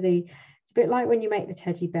oval. So it's a bit like when you make the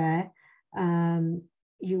teddy bear.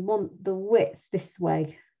 You want the width this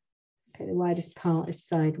way. Okay, the widest part is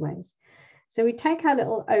sideways. So we take our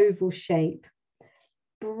little oval shape,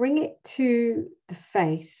 bring it to the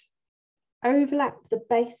face, overlap the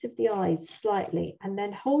base of the eyes slightly, and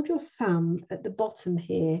then hold your thumb at the bottom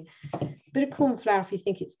here. A bit of corn flour if you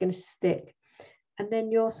think it's going to stick. And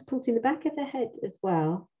then you're supporting the back of the head as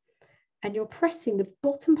well. And you're pressing the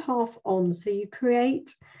bottom half on, so you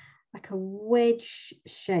create like a wedge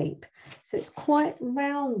shape. So it's quite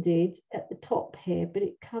rounded at the top here, but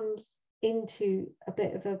it comes into a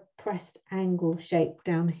bit of a pressed angle shape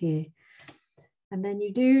down here. And then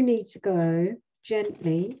you do need to go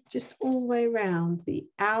gently just all the way around the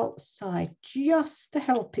outside just to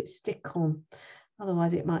help it stick on.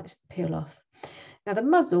 Otherwise it might peel off. Now the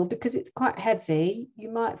muzzle, because it's quite heavy, you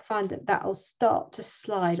might find that that'll start to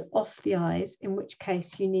slide off the eyes, in which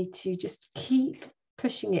case you need to just keep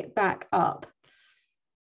pushing it back up.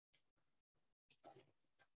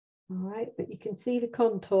 All right, but you can see the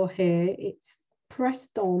contour here. It's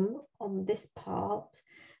pressed on this part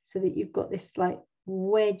so that you've got this like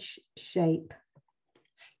wedge shape.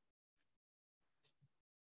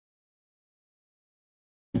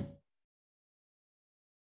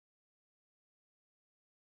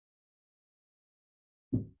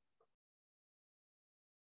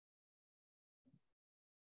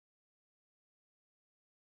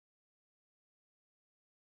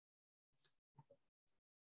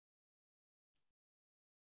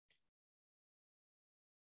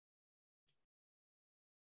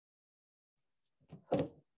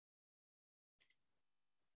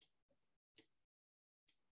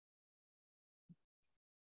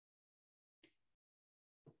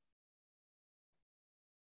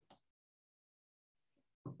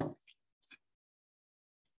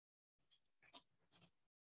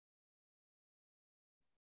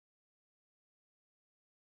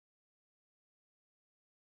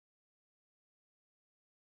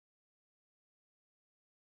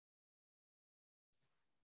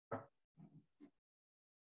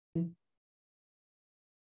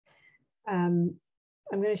 I'm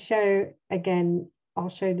going to show again. I'll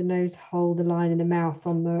show the nose hole, the line in the mouth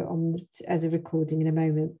on the as a recording in a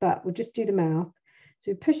moment, but we'll just do the mouth.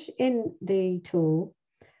 So push in the tool,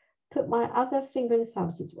 put my other finger and thumb,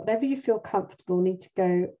 so it's whatever you feel comfortable, need to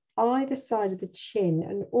go either side of the chin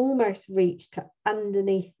and almost reach to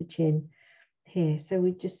underneath the chin here. So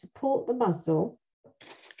we just support the muzzle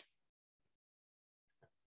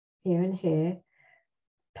here and here.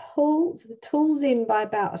 Pull, so the tool's in by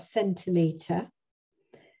about 1 centimetre.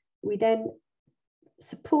 We then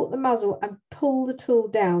support the muzzle and pull the tool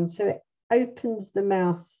down so it opens the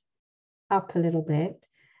mouth up a little bit.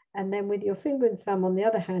 And then with your finger and thumb on the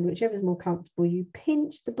other hand, whichever is more comfortable, you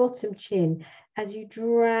pinch the bottom chin as you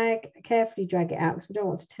carefully drag it out, because we don't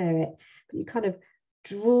want to tear it, but you kind of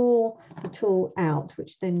draw the tool out,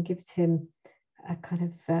 which then gives him a kind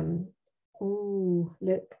of, ooh,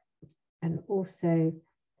 look. And also,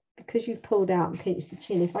 because you've pulled out and pinched the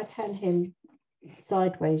chin, if I turn him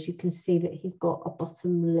sideways, you can see that he's got a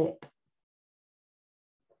bottom lip.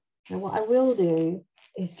 Now what I will do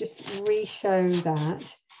is just re-show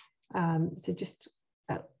that. So just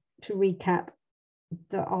to recap,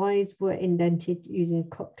 the eyes were indented using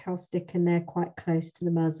a cocktail stick and they're quite close to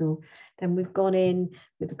the muzzle. Then we've gone in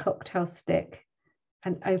with the cocktail stick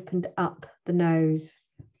and opened up the nose,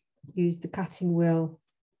 used the cutting wheel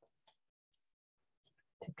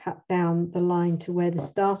to cut down the line to where the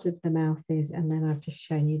start of the mouth is, and then I've just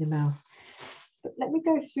shown you the mouth. But let me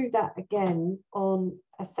go through that again on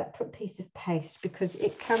a separate piece of paste, because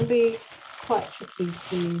it can be quite tricky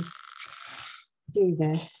to do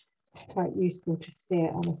this. It's quite useful to see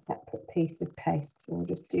it on a separate piece of paste. So I'll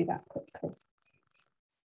just do that quickly.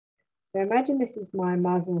 So imagine this is my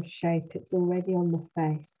muzzle shape. It's already on the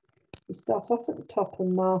face. You start off at the top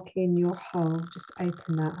and mark in your hole. Just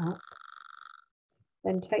open that up.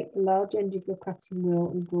 Then take the large end of your cutting wheel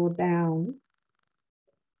and draw down.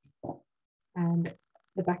 And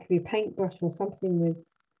the back of your paintbrush or something with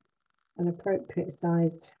an appropriate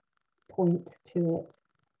sized point to it.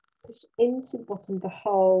 Push into the bottom of the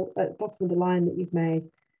hole, at the bottom of the line that you've made.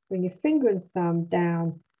 Bring your finger and thumb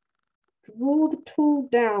down. Draw the tool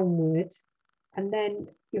downward, and then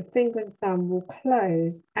your finger and thumb will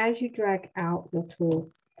close as you drag out your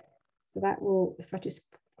tool. So that will, if I just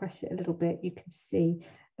press it a little bit, you can see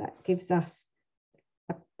that gives us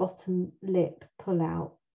a bottom lip pull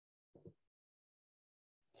out.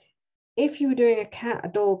 If you were doing a cat, a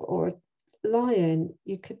dog, or a lion,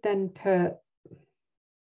 you could then put,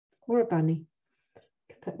 or a bunny, you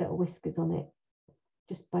could put little whiskers on it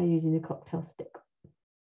just by using a cocktail stick.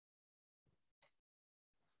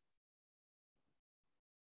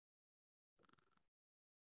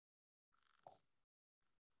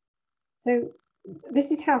 So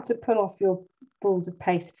this is how to pull off your balls of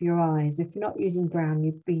paste for your eyes. If you're not using brown,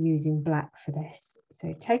 you'd be using black for this.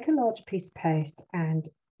 So take a large piece of paste and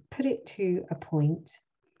put it to a point,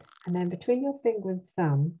 and then between your finger and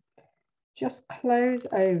thumb, just close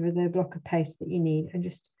over the block of paste that you need and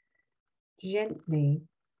just gently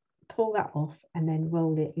pull that off and then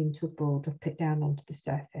roll it into a ball, drop it down onto the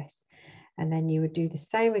surface. And then you would do the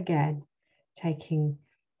same again, taking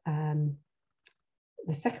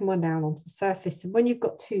the second one down onto the surface. And when you've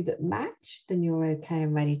got two that match, then you're okay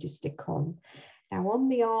and ready to stick on. Now on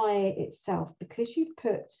the eye itself, because you've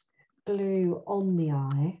put glue on the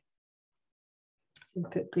eye, so you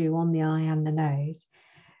put glue on the eye and the nose,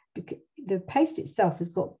 because the paste itself has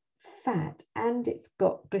got fat and it's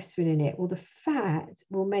got glycerin in it. Well, the fat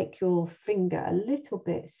will make your finger a little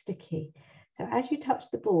bit sticky. So as you touch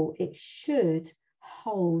the ball, it should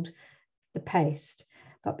hold the paste.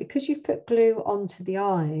 But because you've put glue onto the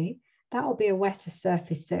eye, that will be a wetter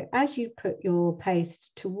surface. So as you put your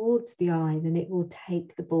paste towards the eye, then it will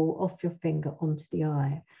take the ball off your finger onto the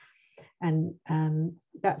eye. And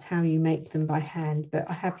that's how you make them by hand. But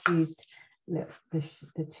I have used the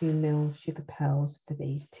 2mm sugar pearls for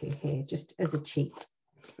these two here, just as a cheat.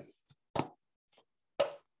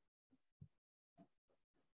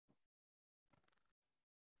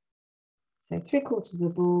 So 3/4 of a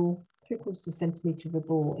ball, 3/4 of a centimetre of a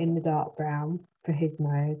ball in the dark brown for his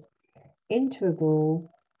nose, into a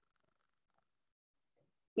ball,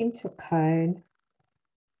 into a cone,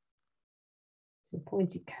 so a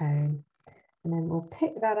pointed cone, and then we'll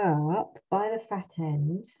pick that up by the fat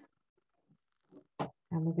end,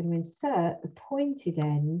 and we're going to insert the pointed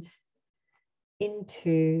end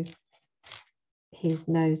into his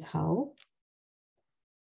nose hole.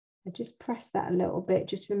 I just press that a little bit.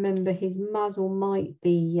 Just remember his muzzle might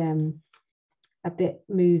be a bit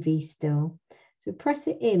movie still. So press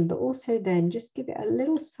it in, but also then just give it a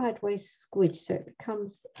little sideways squidge so it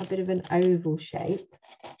becomes a bit of an oval shape.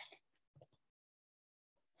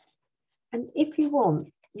 And if you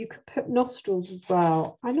want, you could put nostrils as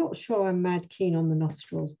well. I'm not sure I'm mad keen on the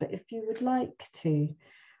nostrils, but if you would like to,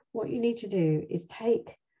 what you need to do is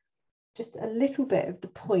take just a little bit of the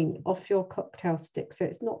point off your cocktail stick so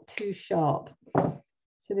it's not too sharp.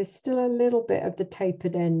 So there's still a little bit of the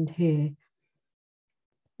tapered end here.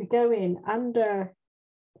 We go in under,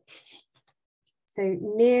 so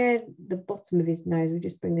near the bottom of his nose, we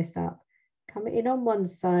just bring this up, come in on one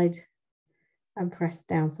side and press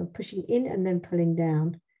down. So I'm pushing in and then pulling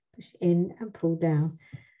down, push in and pull down.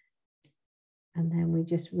 And then we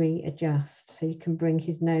just readjust. So you can bring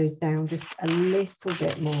his nose down just a little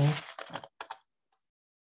bit more.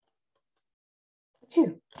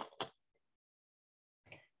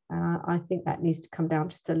 I think that needs to come down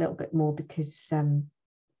just a little bit more because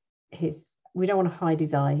we don't want to hide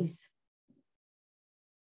his eyes.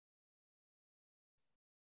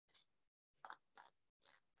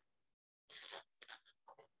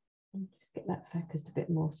 And just get that focused a bit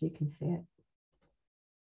more so you can see it.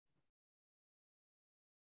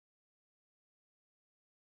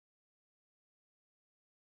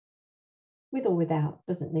 With or without,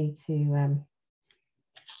 doesn't need to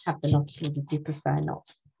have the nostrils if you prefer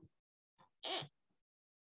not.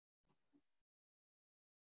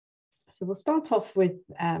 So we'll start off with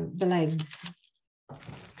the legs.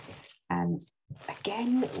 And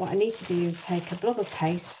again, what I need to do is take a blob of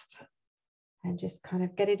paste and just kind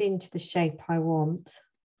of get it into the shape I want.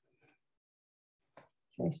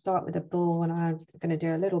 So start with a ball, and I'm going to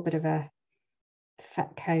do a little bit of a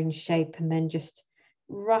fat cone shape and then just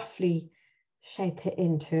roughly shape it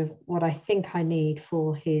into what I think I need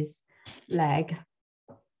for his leg.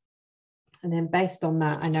 And then based on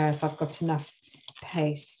that, I know if I've got enough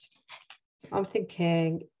paste. I'm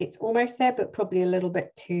thinking it's almost there, but probably a little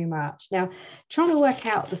bit too much. Now, trying to work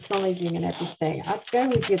out the sizing and everything, I'd go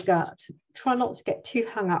with your gut. Try not to get too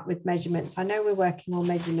hung up with measurements. I know we're working on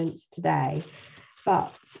measurements today,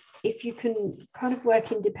 but if you can kind of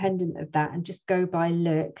work independent of that and just go by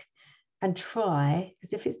look and try,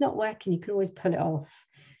 because if it's not working, you can always pull it off.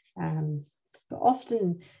 But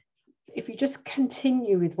often, if you just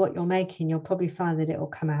continue with what you're making, you'll probably find that it will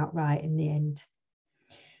come out right in the end.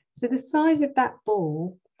 So the size of that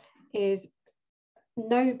ball is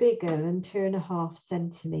no bigger than 2.5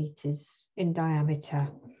 centimetres in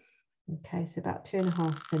diameter. Okay, so about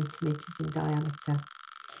 2.5 centimetres in diameter.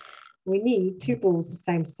 We need 2 balls the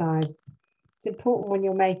same size. It's important when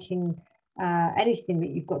you're making anything that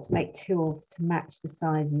you've got to make 2 of to match the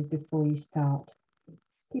sizes before you start.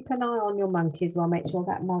 Just keep an eye on your monkey as well. Make sure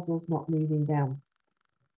that muzzle's not moving down.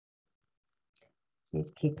 You need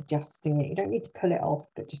to keep adjusting it. You don't need to pull it off,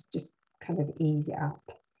 but just kind of ease it up.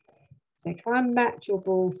 So try and match your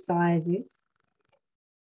ball sizes.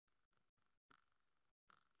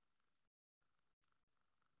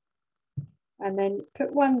 And then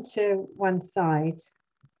put one to one side.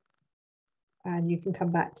 And you can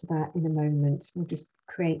come back to that in a moment. We'll just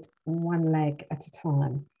create one leg at a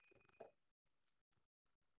time.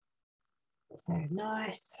 So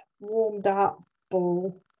nice, warmed up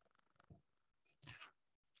ball.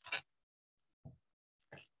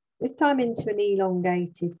 This time into an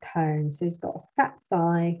elongated cone. So he's got a fat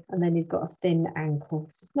thigh and then he's got a thin ankle.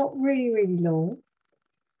 So it's not really, really long.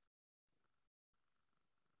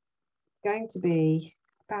 It's going to be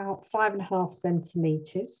about 5.5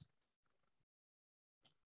 centimetres.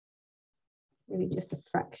 Really just a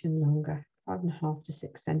fraction longer, 5.5 to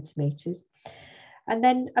 6 centimetres. And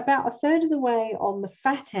then about a third of the way on the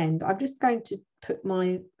fat end, I'm just going to put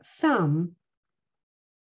my thumb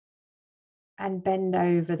and bend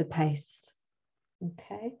over the paste.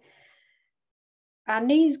 Okay. Our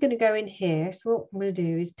knee is going to go in here. So what I'm going to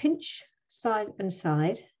do is pinch side and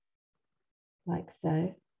side, like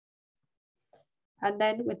so. And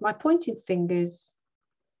then with my pointing fingers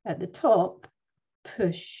at the top,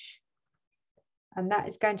 push. And that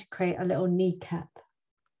is going to create a little kneecap.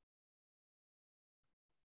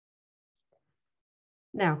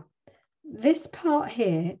 Now, this part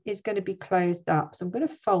here is going to be closed up. So I'm going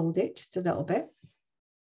to fold it just a little bit.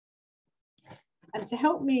 And to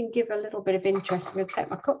help me and give a little bit of interest, I'm going to take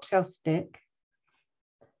my cocktail stick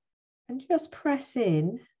and just press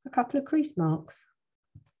in a couple of crease marks.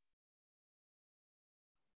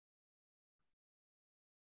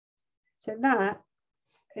 So that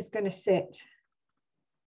is going to sit,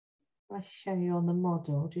 I'll show you on the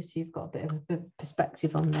model, just so you've got a bit of a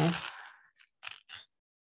perspective on this,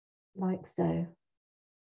 like so.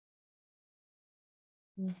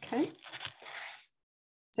 Okay.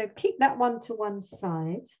 So keep that one to one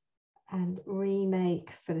side and remake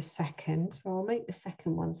for the second. So I'll make the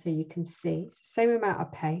second one so you can see. It's the same amount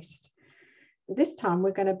of paste. But this time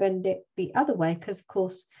we're going to bend it the other way because, of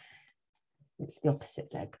course, it's the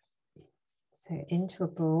opposite leg. So into a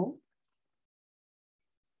ball.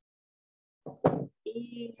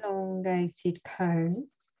 Elongated cone,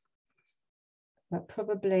 but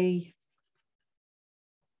probably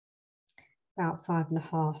about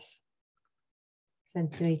 5.5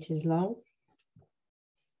 centimetres long.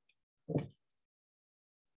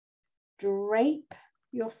 Drape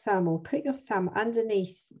your thumb or put your thumb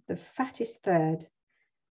underneath the fattest third.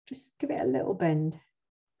 Just give it a little bend.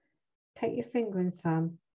 Take your finger and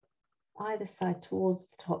thumb either side towards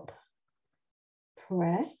the top.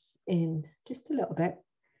 Press in just a little bit.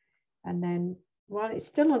 And then while it's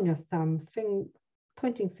still on your thumb,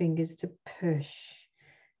 pointing fingers to push.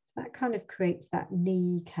 So that kind of creates that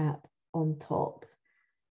kneecap on top.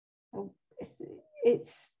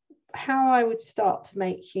 It's how I would start to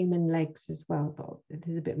make human legs as well, but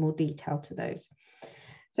there's a bit more detail to those.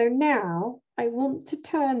 So now I want to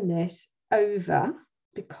turn this over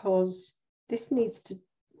because this needs to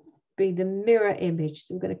be the mirror image.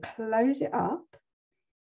 So I'm going to close it up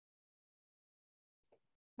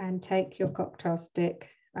and take your cocktail stick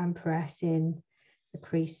and press in the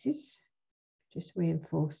creases. Just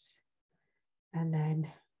reinforce and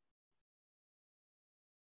then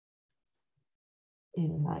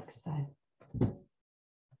in like so.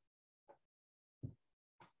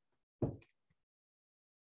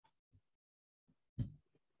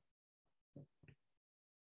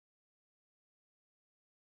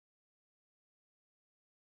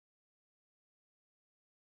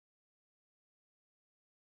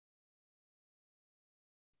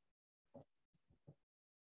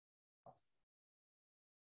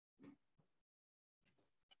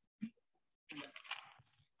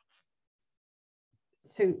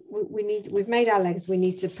 So we've made our legs, we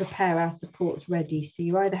need to prepare our supports ready. So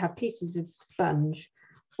you either have pieces of sponge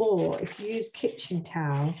or if you use kitchen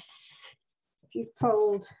towel, if you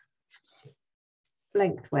fold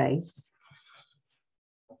lengthways,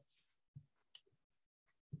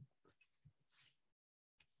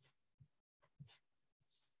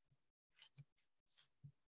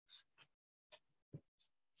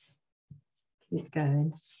 keep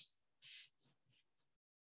going.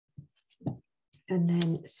 And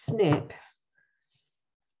then snip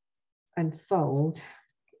and fold,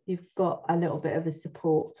 you've got a little bit of a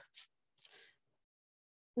support.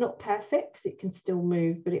 Not perfect because it can still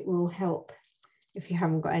move, but it will help if you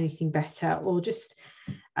haven't got anything better, or just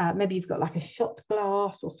maybe you've got like a shot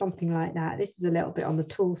glass or something like that. This is a little bit on the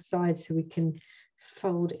tall side, so we can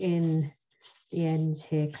fold in the ends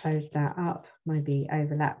here, close that up, maybe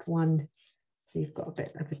overlap one. So you've got a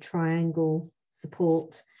bit of a triangle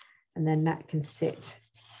support, and then that can sit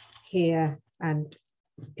here, and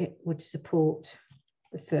it would support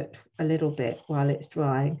the foot a little bit while it's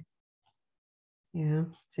drying. Yeah,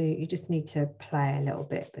 so you just need to play a little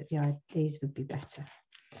bit, but yeah, these would be better.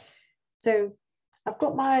 So I've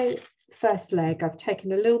got my first leg. I've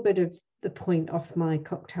taken a little bit of the point off my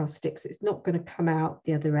cocktail sticks. It's not going to come out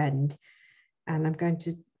the other end. And I'm going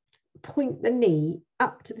to point the knee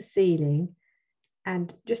up to the ceiling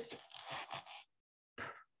and just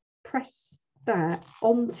press that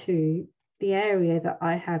onto the area that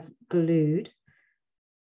I have glued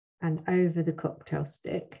and over the cocktail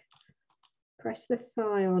stick. Press the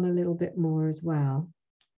thigh on a little bit more as well.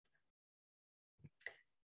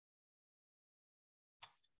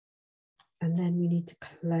 And then we need to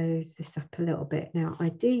close this up a little bit. Now,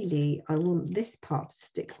 ideally, I want this part to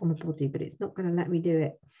stick on the body, but it's not going to let me do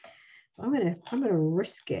it. So I'm going to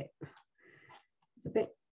risk it.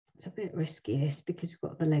 It's a bit risky, this, because we've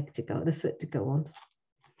got the leg to go, the foot to go on.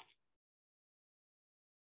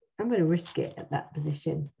 I'm going to risk it at that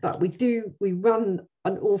position, but we run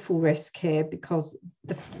an awful risk here because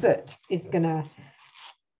the foot is going to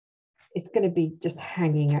be just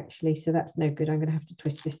hanging, actually, so that's no good. I'm going to have to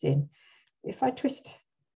twist this in. If I twist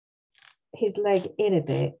his leg in a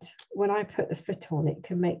bit, when I put the foot on, it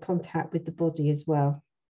can make contact with the body as well.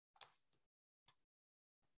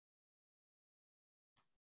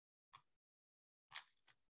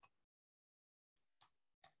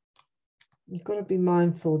 You've got to be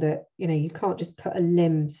mindful that, you know, you can't just put a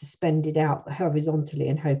limb suspended out horizontally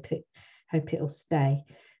and hope it'll stay.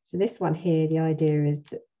 So this one here, the idea is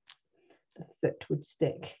that the foot would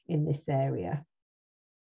stick in this area.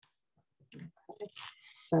 Okay.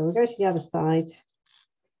 So we'll go to the other side.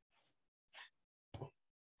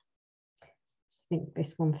 Just think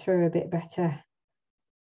this one through a bit better.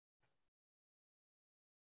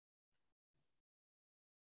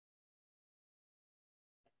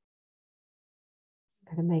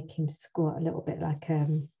 I'm going to make him squat a little bit like what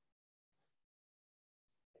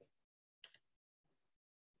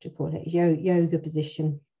do you call it, yoga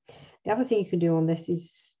position. The other thing you can do on this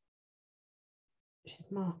is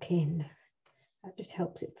just mark in. That just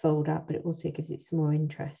helps it fold up, but it also gives it some more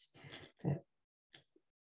interest. But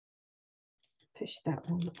push that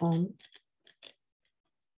one on.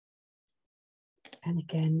 And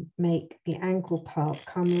again, make the ankle part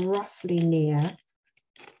come roughly near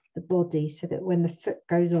the body so that when the foot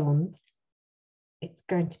goes on, it's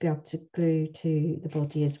going to be able to glue to the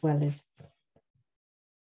body as well as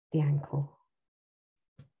the ankle.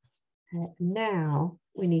 Now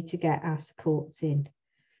we need to get our supports in.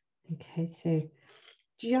 Okay, so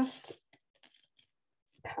just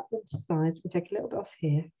cut them to size. We'll take a little bit off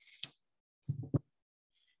here.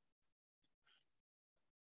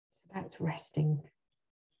 So that's resting.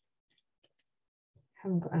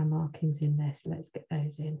 Haven't got our markings in there, so let's get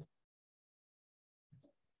those in.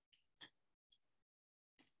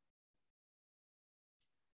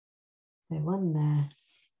 So one there.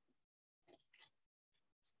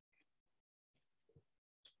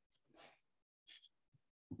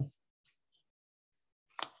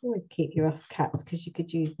 Always keep your off cats because you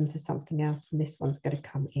could use them for something else, and this one's going to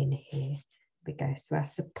come in here. There we go. So our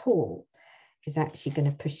support is actually going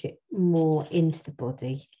to push it more into the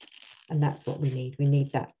body, and that's what we need. We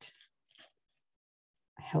need that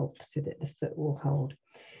help so that the foot will hold.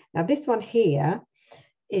 Now this one here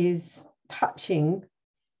is touching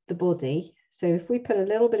the body, so if we put a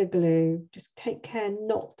little bit of glue, just take care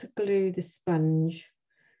not to glue the sponge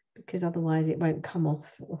because otherwise it won't come off,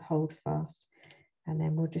 it will hold fast. And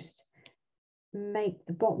then we'll just make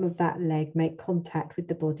the bottom of that leg make contact with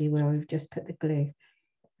the body where we've just put the glue,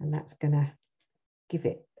 and that's going to give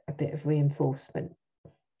it a bit of reinforcement.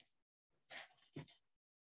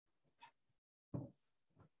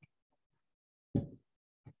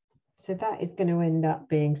 So that is going to end up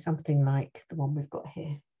being something like the one we've got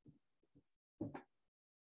here.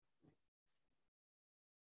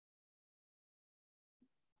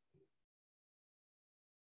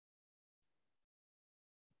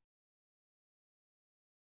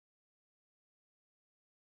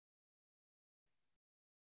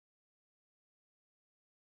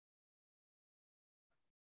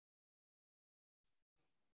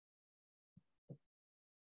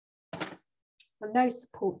 And those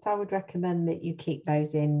supports, I would recommend that you keep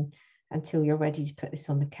those in until you're ready to put this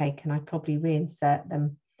on the cake, and I'd probably reinsert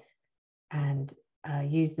them and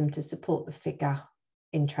use them to support the figure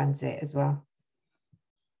in transit as well.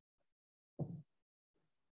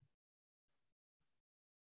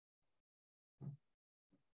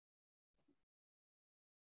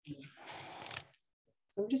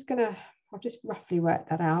 So I'll just roughly work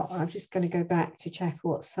that out. I'm just going to go back to check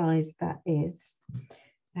what size that is.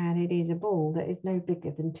 And it is a ball that is no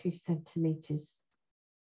bigger than 2 centimetres.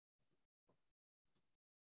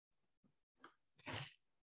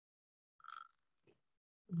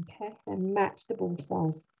 Okay, then match the ball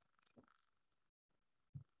size.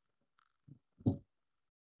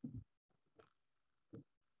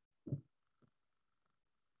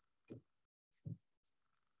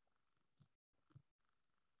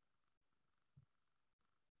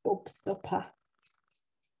 Bob stopper.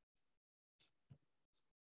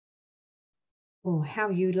 Or how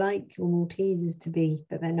you like your Maltesers to be,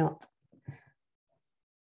 but they're not.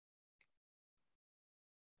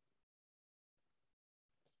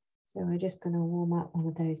 So we're just going to warm up one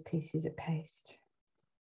of those pieces of paste.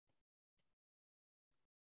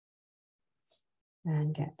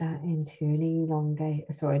 And get that into an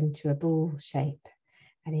into a ball shape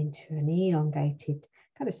and into an elongated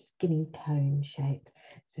kind of skinny cone shape.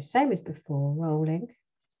 So same as before, rolling.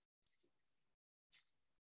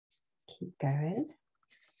 Keep going.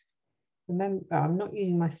 Remember, I'm not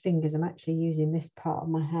using my fingers, I'm actually using this part of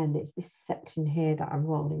my hand. It's this section here that I'm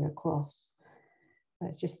rolling across.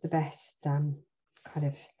 That's just the best kind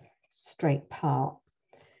of straight part.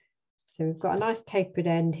 So we've got a nice tapered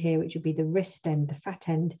end here, which would be the wrist end, the fat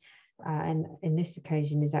end, and in this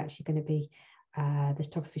occasion is actually going to be the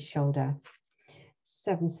top of his shoulder,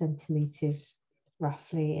 7 centimetres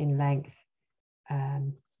roughly in length,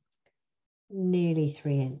 nearly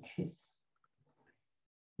 3 inches.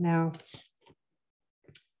 Now,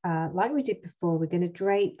 like we did before, we're going to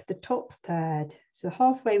drape the top third. So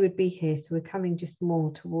halfway would be here, so we're coming just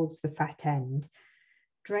more towards the fat end.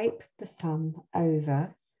 Drape the thumb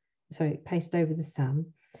over. Sorry, paste over the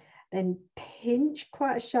thumb, then pinch,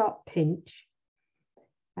 quite a sharp pinch,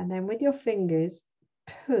 and then with your fingers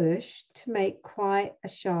push to make quite a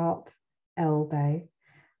sharp elbow.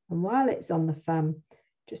 And while it's on the thumb,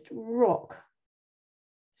 just rock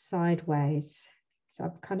sideways. So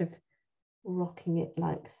I'm kind of rocking it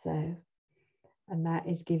like so, and that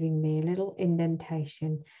is giving me a little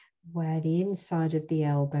indentation where the inside of the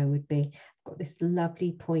elbow would be. I've got this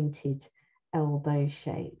lovely pointed elbow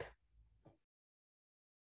shape.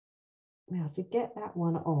 Now, to get that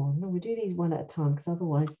one on, we do these one at a time because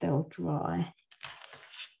otherwise they'll dry.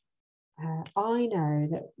 I know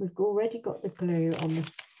that we've already got the glue on the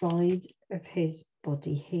side of his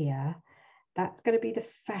body here. That's going to be the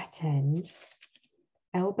fat end,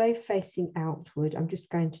 elbow facing outward. I'm just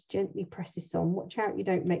going to gently press this on. Watch out you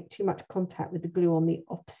don't make too much contact with the glue on the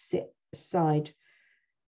opposite side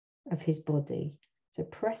of his body. So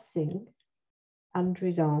pressing under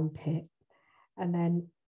his armpit, and then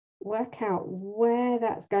work out where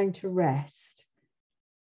that's going to rest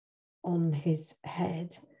on his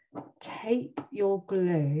head. Take your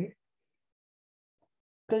glue,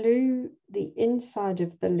 glue the inside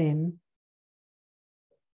of the limb,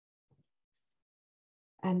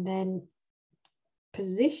 and then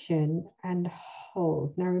position and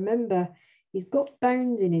hold. Now remember, he's got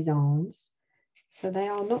bones in his arms, so they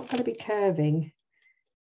are not going to be curving.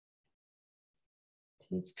 So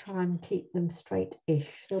you need to try and keep them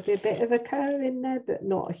straight-ish. There'll be a bit of a curve in there, but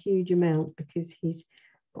not a huge amount because he's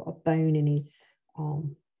got a bone in his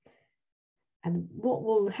arm. And what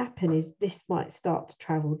will happen is this might start to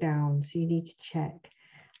travel down, so you need to check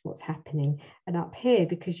what's happening. And up here,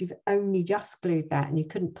 because you've only just glued that and you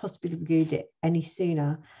couldn't possibly have glued it any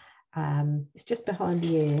sooner, it's just behind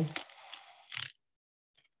the ear.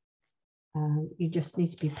 You just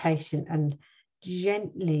need to be patient and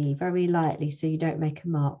gently, very lightly, so you don't make a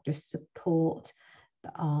mark, just support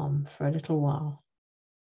the arm for a little while.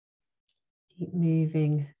 Keep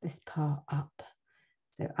moving this part up.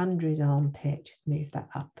 So under his armpit, just move that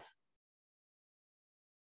up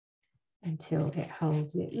until it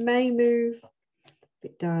holds. It may move.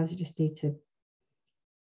 If it does, you just need to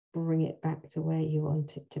bring it back to where you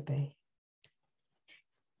want it to be.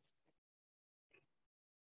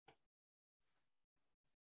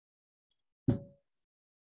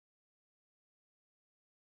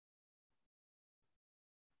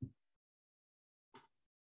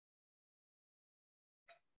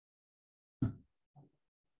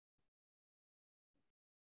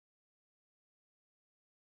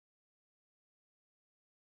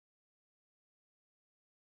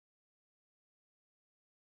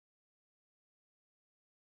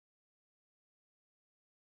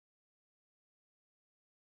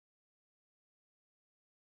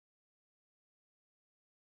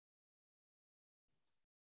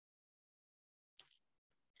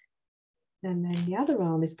 And then the other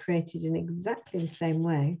arm is created in exactly the same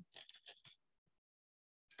way,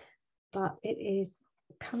 but it is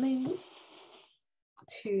coming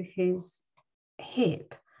to his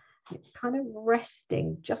hip It's kind of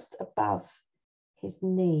resting just above his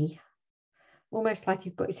knee, almost like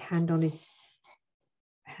he's got his hand on his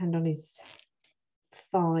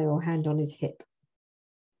thigh or hand on his hip.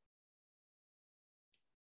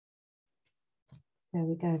 So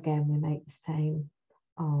we go again, we make the same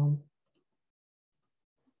arm.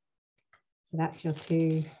 So that's your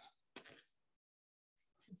two,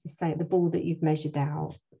 it's like the ball that you've measured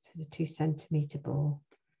out, so the 2 centimetre ball,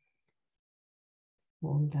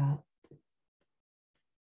 warmed up.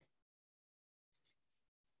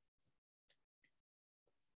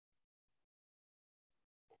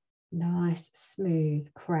 Nice, smooth,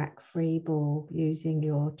 crack-free ball using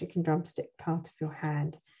your chicken drumstick part of your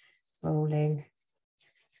hand, rolling.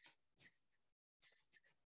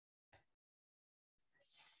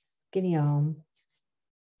 Skinny arm,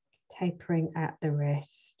 tapering at the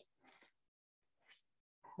wrist.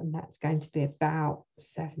 And that's going to be about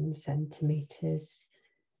 7 centimetres,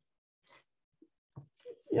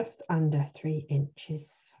 just under 3 inches.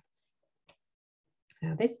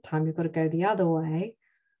 Now this time you've got to go the other way,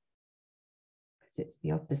 because it's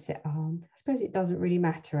the opposite arm. I suppose it doesn't really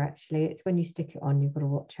matter actually, it's when you stick it on you've got to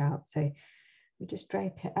watch out. So we just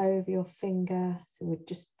drape it over your finger, so we've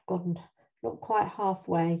just gone not quite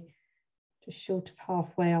halfway, just short of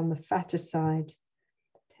halfway on the fatter side.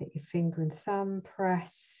 Take your finger and thumb,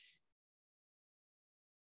 press,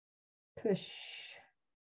 push,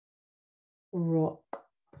 rock.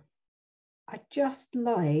 I just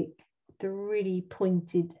like the really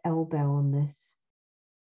pointed elbow on this.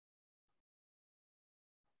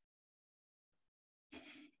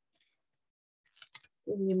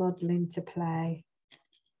 Bring your model into play.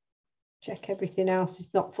 Check everything else is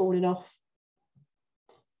not falling off.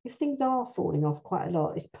 If things are falling off quite a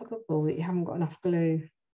lot, it's probable that you haven't got enough glue.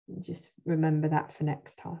 Just remember that for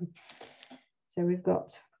next time. So we've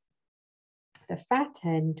got the fat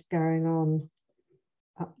end going on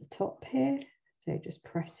up the top here. So just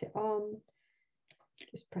press it on.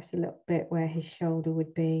 Just press a little bit where his shoulder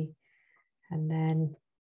would be. And then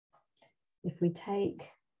if we take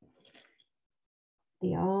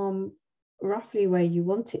the arm roughly where you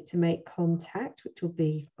want it to make contact, which will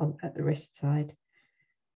be at the wrist side,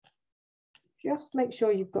 just make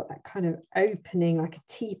sure you've got that kind of opening like a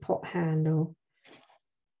teapot handle.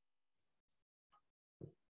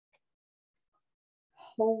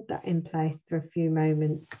 Hold that in place for a few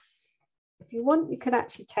moments. If you want, you can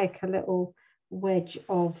actually take a little wedge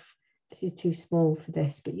of, this is too small for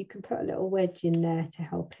this, but you can put a little wedge in there to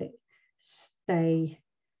help it stay.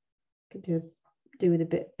 You can do with a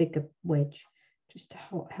bit bigger wedge just to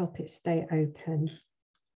help it stay open.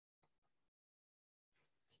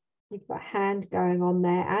 You've got a hand going on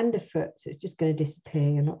there and a foot, so it's just going to disappear.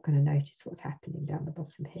 You're not going to notice what's happening down the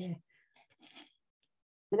bottom here.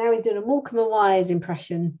 So now he's doing a Morecambe and Wise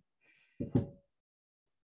impression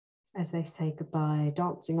as they say goodbye,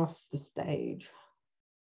 dancing off the stage.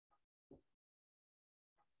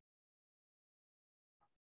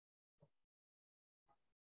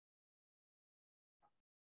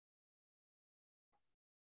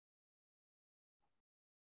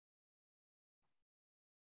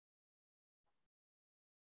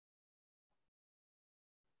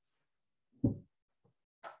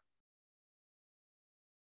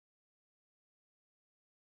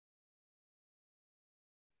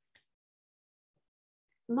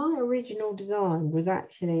 My original design was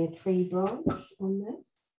actually a tree branch on this.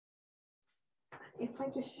 If I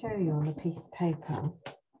just show you on a piece of paper,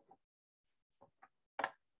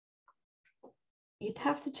 you'd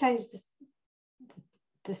have to change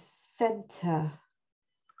the center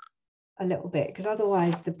a little bit, because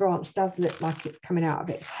otherwise the branch does look like it's coming out of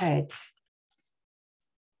its head.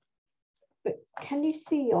 But can you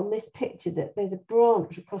see on this picture that there's a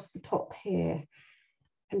branch across the top here?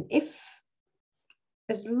 And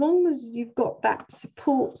as long as you've got that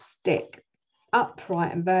support stick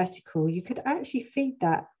upright and vertical, you could actually feed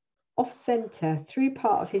that off center through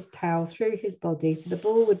part of his tail, through his body. So the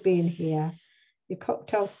ball would be in here, your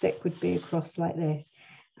cocktail stick would be across like this,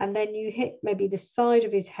 and then you hit maybe the side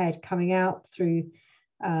of his head coming out through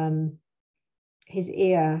his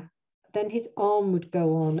ear. Then his arm would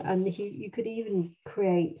go on, and you could even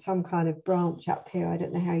create some kind of branch up here. I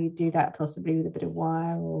don't know how you do that, possibly with a bit of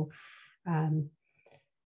wire or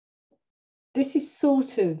this is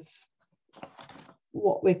sort of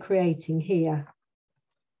what we're creating here,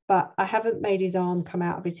 but I haven't made his arm come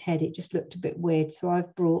out of his head. It just looked a bit weird, so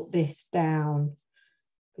I've brought this down.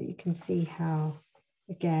 But you can see how,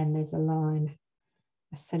 again, there's a line,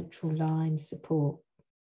 a central line support.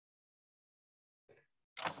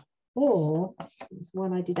 Or it's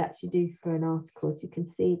one I did actually do for an article. If you can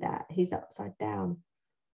see that, he's upside down.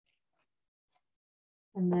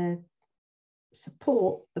 and the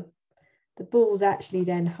support, the ball's actually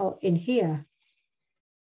then in here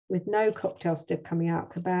with no cocktail stick coming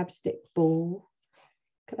out. Kebab stick, ball,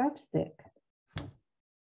 kebab stick.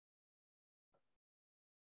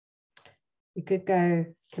 You could go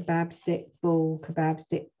kebab stick, ball,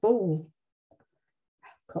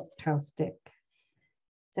 cocktail stick.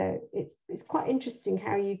 So it's quite interesting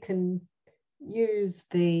how you can use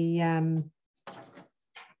the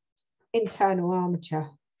internal armature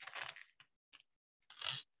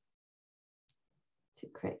to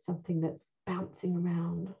create something that's bouncing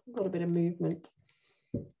around, got a bit of movement.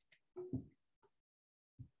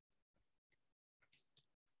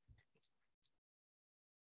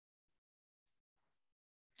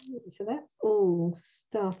 So that's all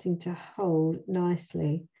starting to hold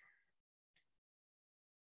nicely.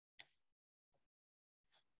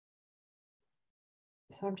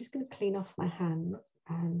 So I'm just going to clean off my hands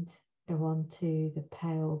and go on to the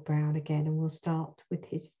pale brown again, and we'll start with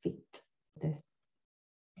his feet. This.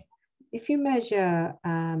 If you measure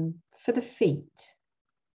for the feet,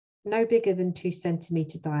 no bigger than 2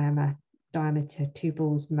 centimeter diameter, 2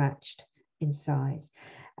 balls matched in size.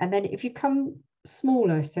 And then if you come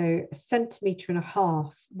smaller, so 1.5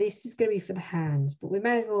 centimeters, this is going to be for the hands, but we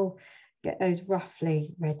may as well get those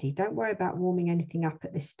roughly ready. Don't worry about warming anything up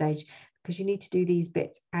at this stage, because you need to do these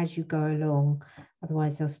bits as you go along,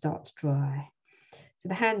 otherwise they'll start to dry. So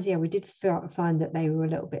the hands, yeah, we did find that they were a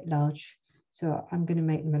little bit large, so I'm going to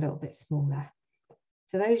make them a little bit smaller.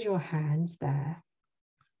 So those are your hands there.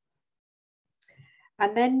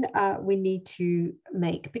 And then we need to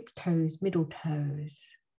make big toes, middle toes,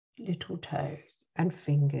 little toes, and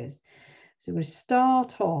fingers. So we'll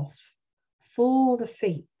start off for the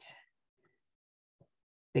feet.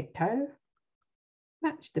 Big toe,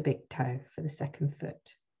 match the big toe for the second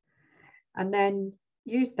foot. And then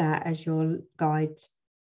use that as your guide,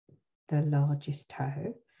 the largest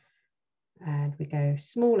toe. And we go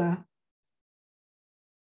smaller.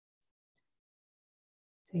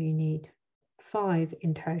 So you need 5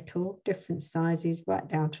 in total, different sizes, right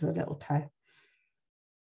down to a little toe.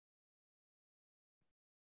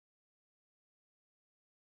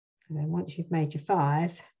 And then once you've made your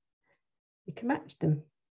 5, you can match them.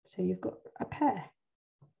 So you've got a pair.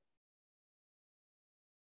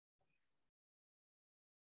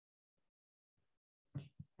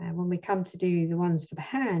 And when we come to do the ones for the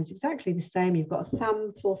hands, exactly the same. You've got a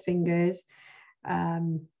thumb, 4 fingers, but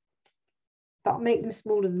make them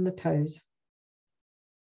smaller than the toes.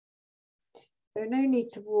 So no need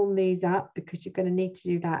to warm these up, because you're going to need to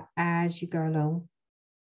do that as you go along.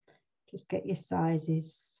 Just get your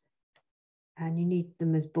sizes, and you need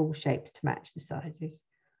them as ball shapes to match the sizes.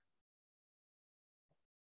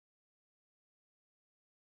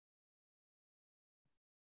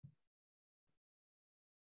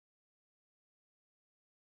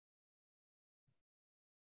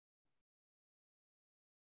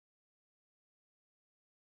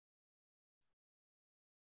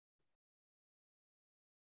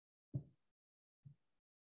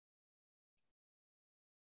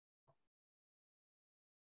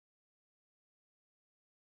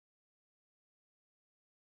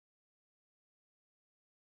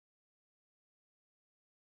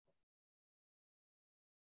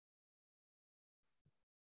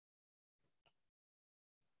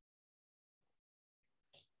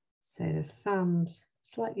 So the thumbs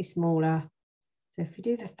slightly smaller. So if you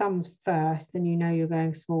do the thumbs first, then you know you're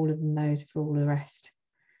going smaller than those for all the rest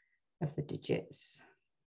of the digits.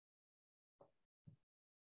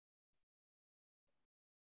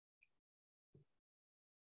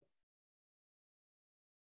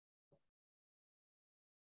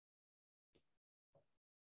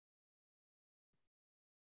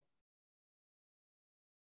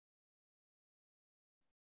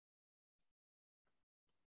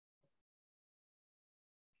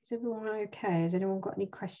 Is everyone okay? Has anyone got any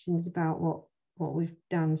questions about what we've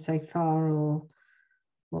done so far, or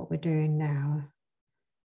what we're doing now?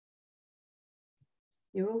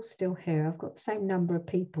 You're all still here. I've got the same number of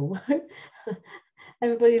people.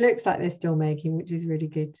 Everybody looks like they're still making, which is really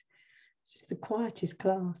good. It's just the quietest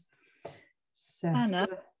class. So, Anna,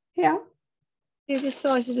 yeah. do the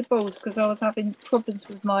size of the balls, because I was having problems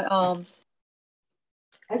with my arms.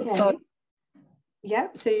 Okay. So, yeah,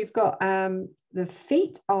 so you've got the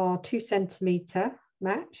feet are 2 centimeter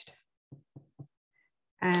matched,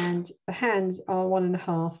 and the hands are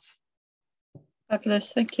 1.5.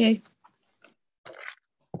 fabulous, thank you.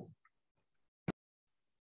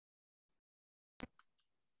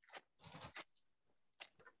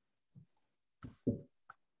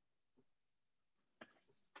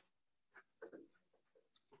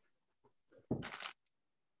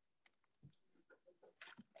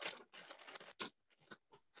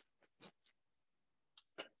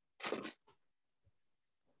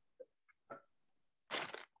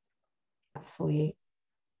 for you.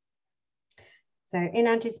 So in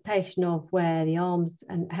anticipation of where the arms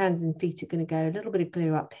and hands and feet are going to go, a little bit of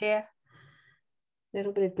glue up here, a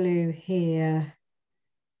little bit of glue here,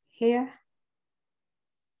 here,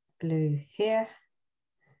 glue here,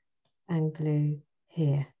 and glue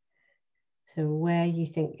here. So where you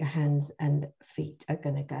think your hands and feet are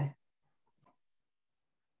going to go.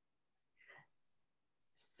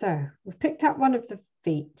 So we've picked up one of the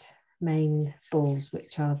feet main balls,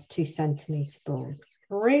 which are 2 centimetre balls.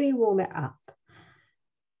 Really warm it up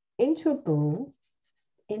into a ball,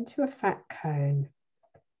 into a fat cone.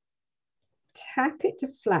 Tap it to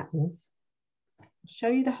flatten. I'll show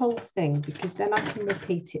you the whole thing because then I can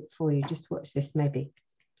repeat it for you. Just watch this, maybe.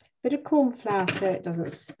 Bit of corn flour so it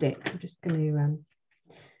doesn't stick. I'm just going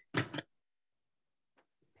to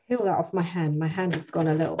peel that off my hand. My hand has gone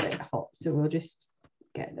a little bit hot, so we'll just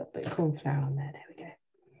get a little bit of corn flour on there. There we go.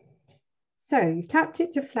 So you've tapped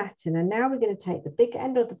it to flatten, and now we're going to take the big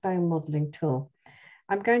end of the bone modeling tool.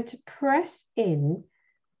 I'm going to press in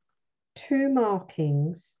 2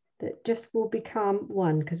 markings that just will become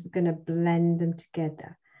one because we're going to blend them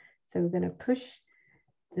together. So we're going to push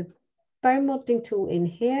the bone modeling tool in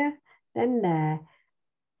here, then there,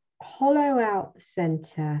 hollow out the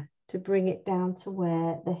center to bring it down to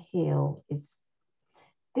where the heel is.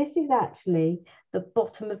 This is actually the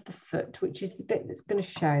bottom of the foot, which is the bit that's going to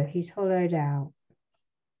show he's hollowed out.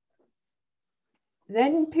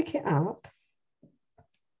 Then pick it up,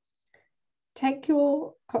 take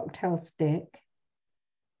your cocktail stick,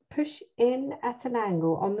 push in at an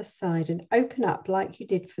angle on the side and open up like you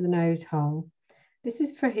did for the nose hole. This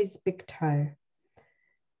is for his big toe.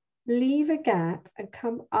 Leave a gap and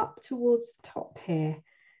come up towards the top here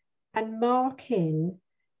and mark in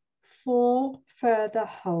 4 further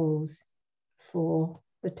holes for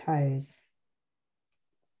the toes.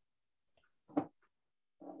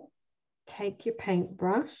 Take your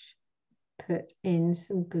paintbrush, put in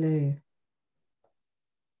some glue.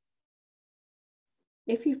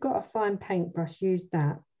 If you've got a fine paintbrush, use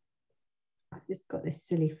that. I've just got this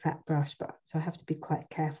silly fat brush, so I have to be quite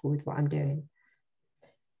careful with what I'm doing.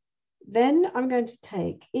 Then I'm going to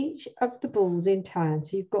take each of the balls in turn.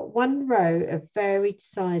 So you've got 1 row of varied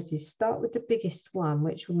sizes. Start with the biggest one,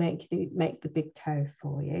 which will make the big toe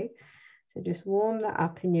for you. So just warm that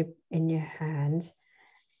up in your hand.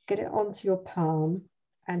 Get it onto your palm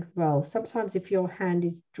and roll. Sometimes if your hand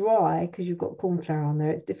is dry because you've got corn flour on there,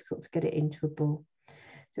 it's difficult to get it into a ball.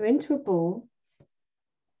 So into a ball,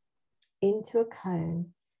 into a cone,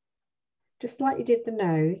 just like you did the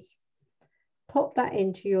nose. Pop that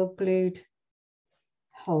into your glued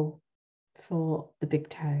hole for the big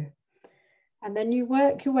toe. And then you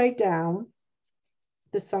work your way down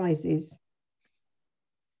the sizes.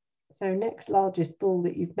 So next largest ball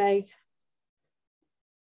that you've made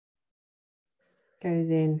goes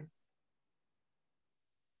in.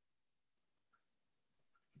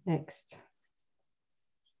 Next.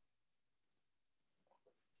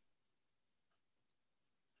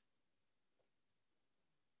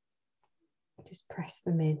 Just press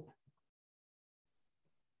them in.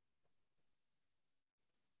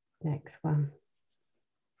 Next one.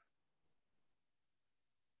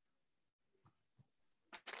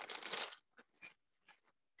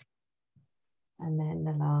 And then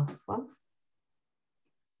the last one.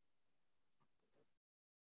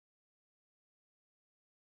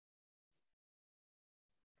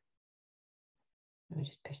 I'll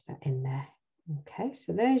just push that in there. Okay,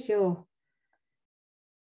 so there's your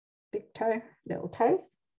big toe, little toes,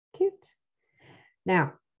 cute.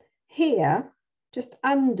 Now, here, just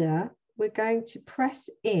under, we're going to press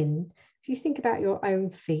in. If you think about your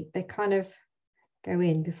own feet, they kind of go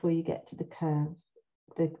in before you get to the curve,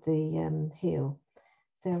 the heel.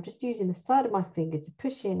 So I'm just using the side of my finger to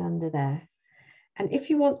push in under there. And if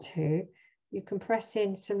you want to, you can press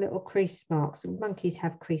in some little crease marks. Monkeys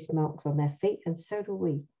have crease marks on their feet, and so do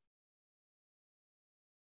we.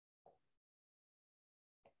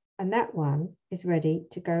 And that one is ready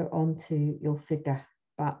to go onto your figure,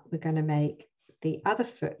 but we're going to make the other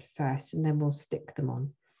foot first and then we'll stick them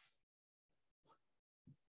on.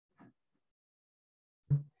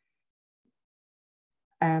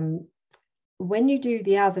 When you do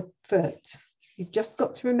the other foot, you've just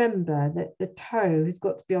got to remember that the toe has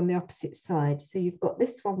got to be on the opposite side. So you've got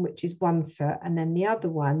this one, which is 1 foot, and then the other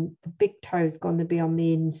one, the big toe, is going to be on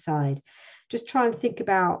the inside. Just try and think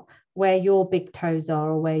about where your big toes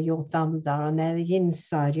are or where your thumbs are, and they're the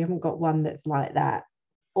inside. You haven't got one that's like that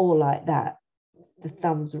or like that. The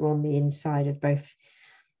thumbs are on the inside of both.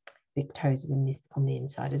 Big toes are on the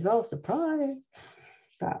inside as well. Surprise.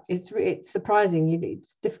 but it's surprising.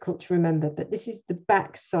 It's difficult to remember, but this is the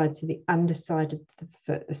back side, so the underside of the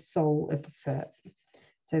foot, the sole of the foot.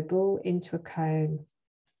 So ball into a cone,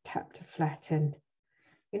 tap to flatten.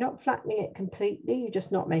 You're not flattening it completely, you're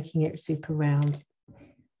just not making it super round.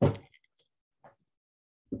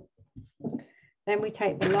 Then we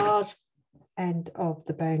take the large end of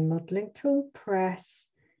the bone modeling tool, press,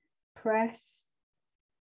 press.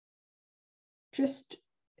 Just,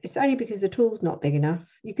 it's only because the tool's not big enough.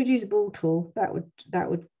 You could use a ball tool, that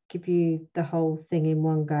would give you the whole thing in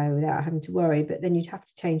one go without having to worry, but then you'd have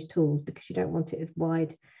to change tools because you don't want it as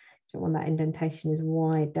wide, you don't want that indentation as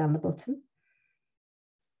wide down the bottom.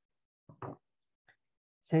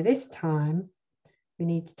 So this time we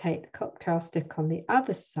need to take the cocktail stick on the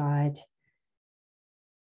other side,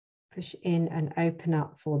 push in and open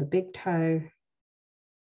up for the big toe,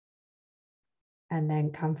 and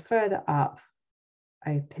then come further up,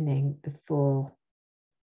 opening the 4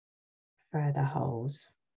 further holes.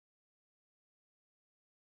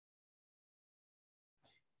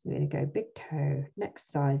 We're going to go big toe,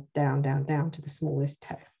 next size, down, down, down to the smallest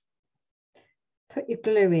toe. Put your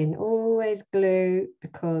glue in, always glue,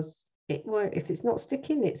 because it won't, if it's not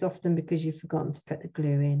sticking, it's often because you've forgotten to put the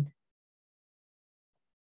glue in.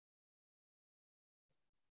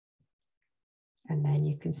 And then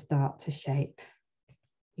you can start to shape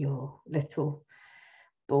your little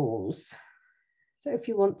balls. So if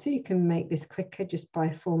you want to, you can make this quicker just by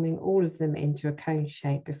forming all of them into a cone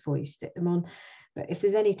shape before you stick them on. But if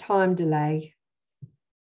there's any time delay,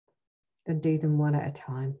 then do them one at a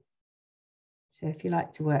time. So if you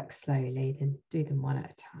like to work slowly, then do them one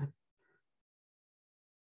at a time.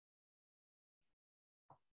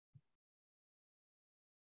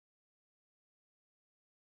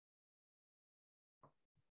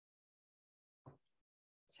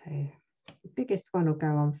 So the biggest one will go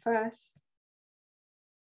on first,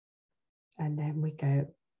 and then we go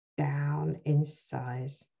down in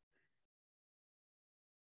size.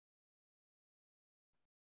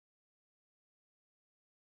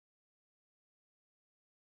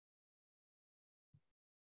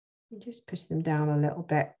 You just push them down a little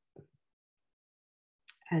bit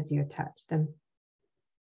as you attach them.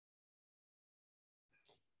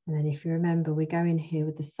 And then if you remember, we go in here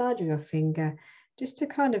with the side of your finger just to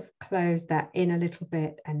kind of close that in a little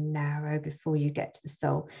bit and narrow before you get to the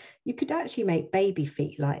sole. You could actually make baby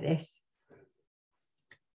feet like this.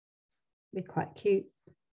 Be quite cute.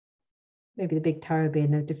 Maybe the big toe would be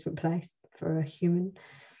in a different place for a human.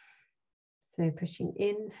 So pushing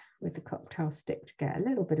in with the cocktail stick to get a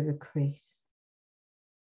little bit of a crease.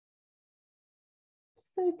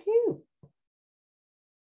 So cute.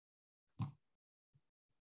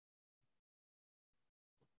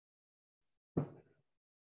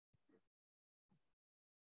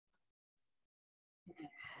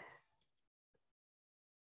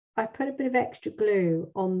 I put a bit of extra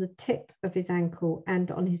glue on the tip of his ankle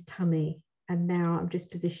and on his tummy. And now I'm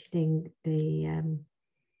just positioning the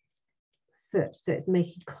foot so it's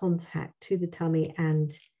making contact to the tummy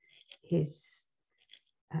and his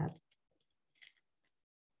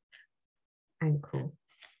ankle.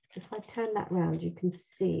 If I turn that round, you can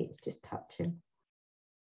see it's just touching.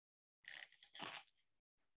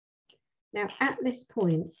 Now at this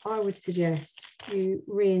point, I would suggest you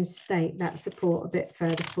reinstate that support a bit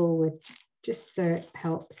further forward, just so it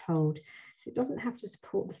helps hold. It doesn't have to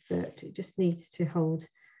support the foot, it just needs to hold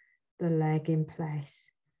the leg in place.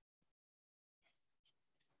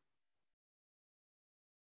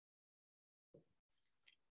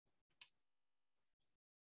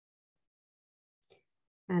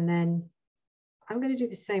 And then I'm going to do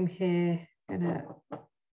the same here. I'm going to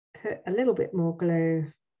put a little bit more glue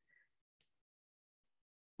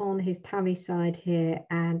on his tummy side here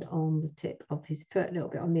and on the tip of his foot, a little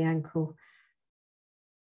bit on the ankle.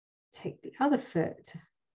 Take the other foot,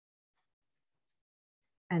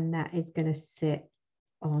 and that is going to sit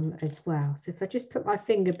on as well. So if I just put my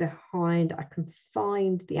finger behind, I can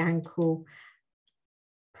find the ankle,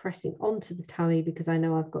 pressing onto the tummy because I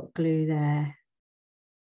know I've got glue there.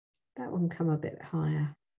 That one come a bit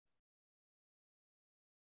higher.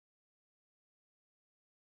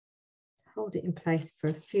 Hold it in place for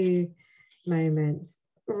a few moments,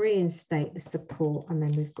 reinstate the support, and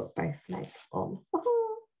then we've got both legs on.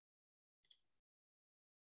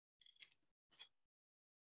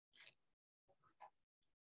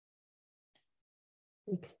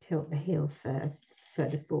 You can tilt the heel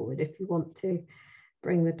further forward if you want to.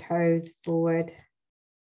 Bring the toes forward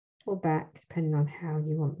or back, depending on how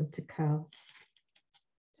you want them to curl.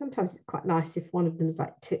 Sometimes it's quite nice if one of them is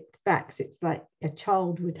like tipped back, so it's like a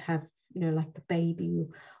child would have, you know, like a baby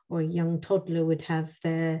or a young toddler would have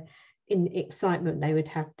their, in excitement, they would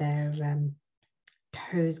have their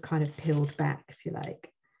toes kind of peeled back, if you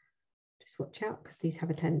like. Just watch out because these have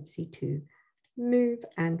a tendency to move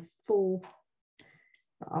and fall.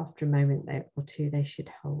 But after a moment or two, they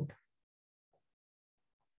should hold.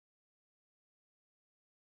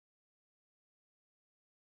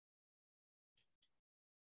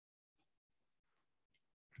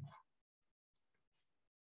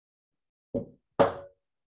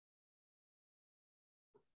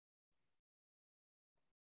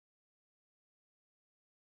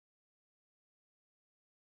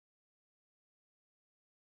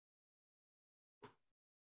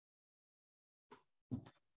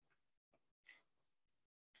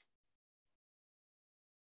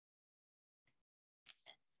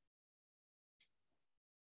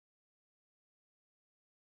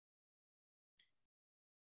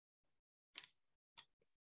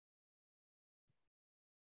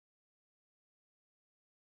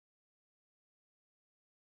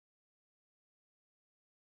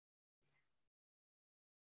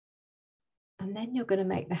 And then you're going to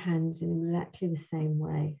make the hands in exactly the same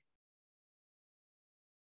way.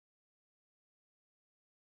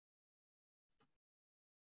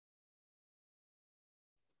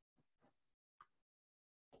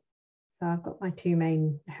 So I've got my two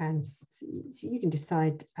main hands. So you can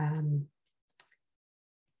decide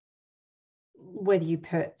whether you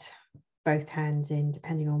put both hands in,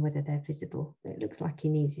 depending on whether they're visible. It looks like he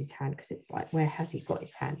needs his hand because it's like, where has he got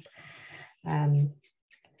his hand?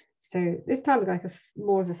 So this time, like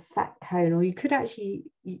more of a fat cone, or you could actually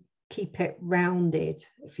keep it rounded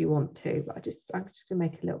if you want to. But I'm just going to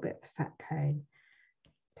make a little bit of a fat cone.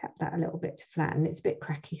 Tap that a little bit to flatten. It's a bit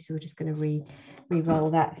cracky, so we're just going to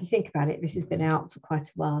re-roll that. If you think about it, this has been out for quite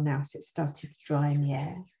a while now, so it's started to dry in the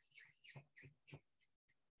air.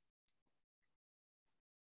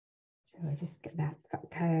 So we'll just get that fat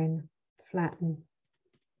cone, flatten.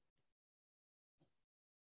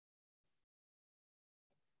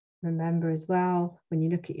 Remember as well, when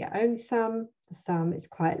you look at your own thumb, the thumb is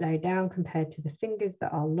quite low down compared to the fingers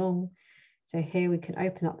that are long. So here we can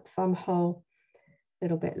open up the thumb hole, a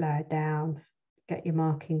little bit lower down, get your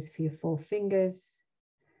markings for your 4 fingers.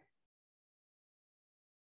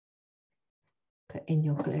 Put in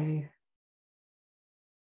your glue.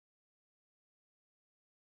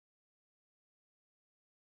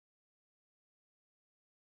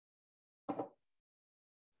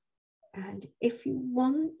 And if you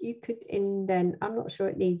want, you could indent. I'm not sure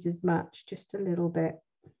it needs as much, just a little bit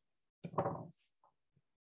for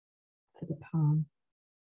the palm.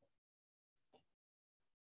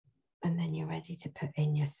 And then you're ready to put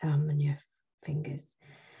in your thumb and your fingers.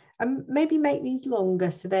 And maybe make these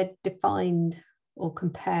longer so they're defined or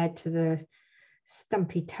compared to the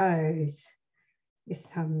stumpy toes. Your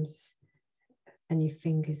thumbs and your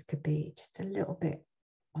fingers could be just a little bit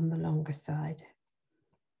on the longer side.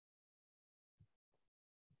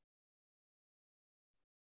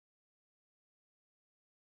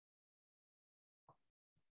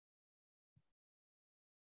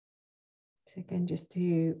 So again, just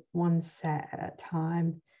do one set at a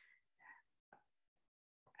time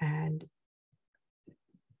and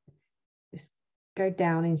just go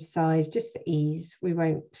down in size just for ease. We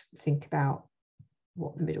won't think about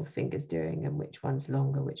what the middle finger's doing and which one's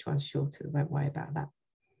longer, which one's shorter. We won't worry about that.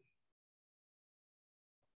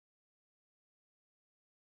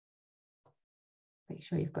 Make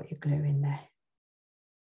sure you've got your glue in there.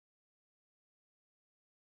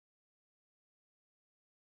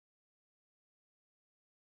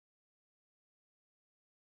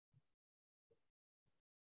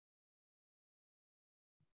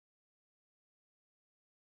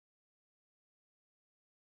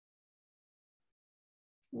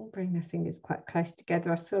 I'll bring my fingers quite close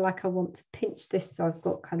together. I feel like I want to pinch this, so I've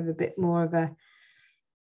got kind of a bit more of a,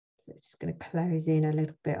 so it's just going to close in a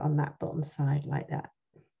little bit on that bottom side like that.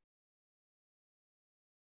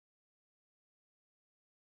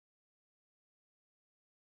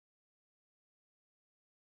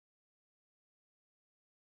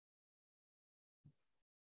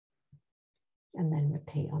 And then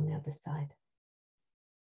repeat on the other side.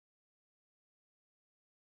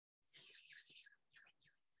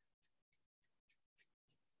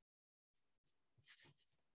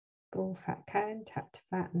 Ball, fat cone, tap to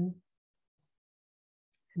flatten.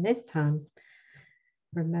 And this time,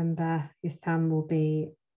 remember your thumb will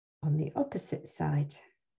be on the opposite side.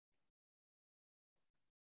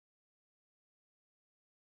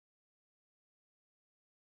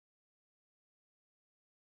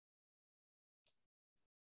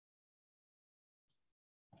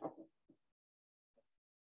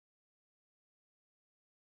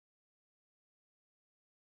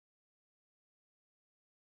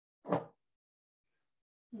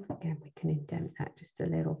 Again, we can indent that just a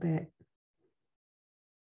little bit.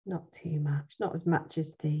 Not too much, not as much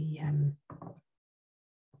as the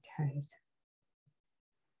toes.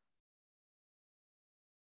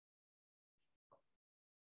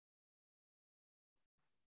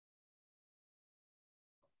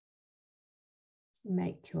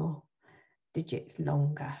 Make your digits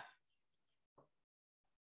longer.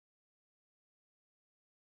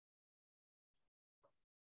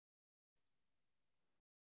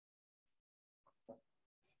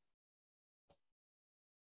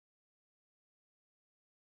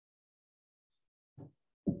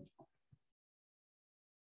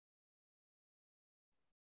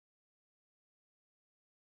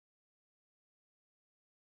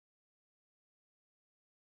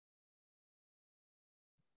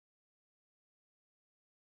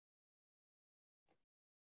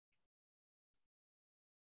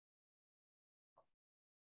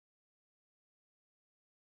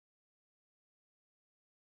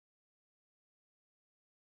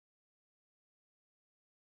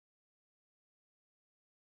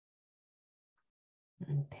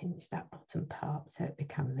 And pinch that bottom part so it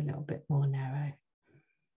becomes a little bit more narrow.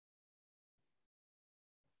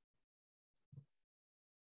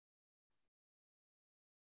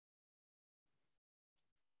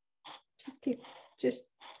 Just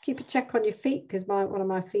keep a check on your feet because one of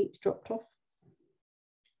my feet's dropped off.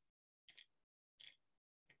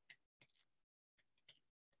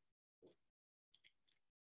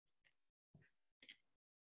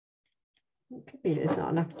 It could be there's not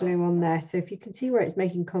enough glue on there. So if you can see where it's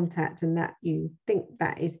making contact and that you think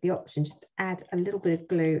that is the option, just add a little bit of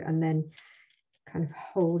glue and then kind of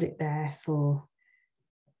hold it there for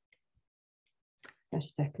 30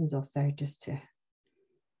 seconds or so just to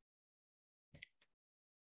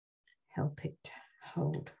help it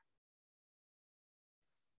hold.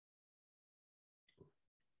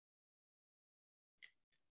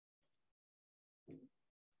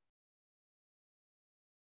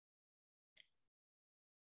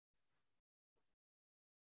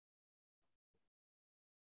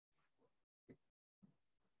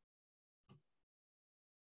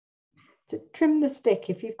 To trim the stick,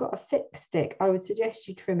 if you've got a thick stick, I would suggest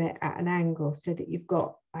you trim it at an angle so that you've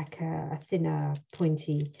got like a thinner,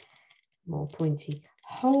 more pointy.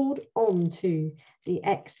 Hold on to the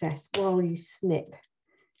excess while you snip.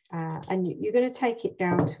 And you're going to take it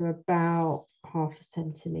down to about 1/2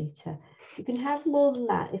 centimetre. You can have more than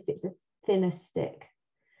that if it's a thinner stick.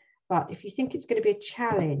 But if you think it's going to be a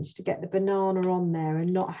challenge to get the banana on there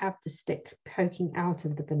and not have the stick poking out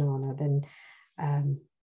of the banana, then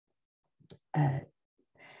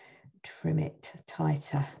trim it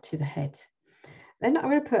tighter to the head. Then I'm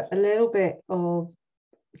going to put a little bit of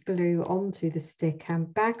glue onto the stick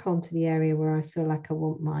and back onto the area where I feel like I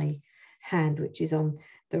want my hand, which is on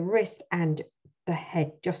the wrist and the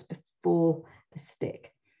head just before the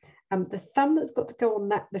stick. The thumb that's got to go on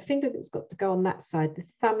that, the finger that's got to go on that side, the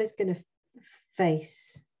thumb is going to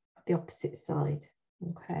face the opposite side.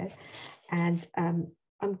 Okay, and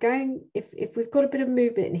I'm going, if we've got a bit of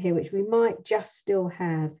movement in here, which we might just still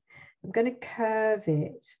have, I'm going to curve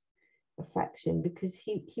it a fraction because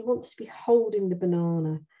he wants to be holding the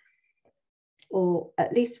banana or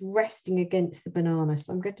at least resting against the banana.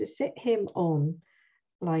 So I'm going to sit him on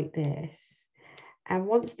like this. And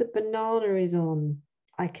once the banana is on,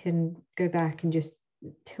 I can go back and just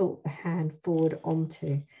tilt the hand forward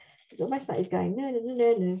onto. It's almost like he's going, no, no, no,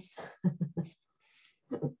 no,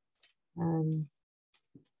 no.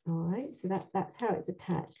 All right, so that's how it's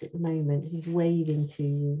attached at the moment. He's waving to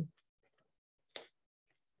you.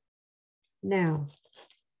 Now,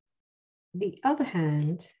 the other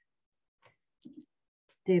hand,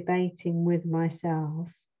 debating with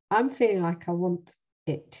myself, I'm feeling like I want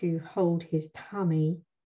it to hold his tummy,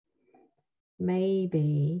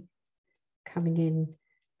 maybe coming in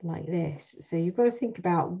like this. So you've got to think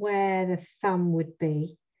about where the thumb would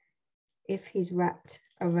be if he's wrapped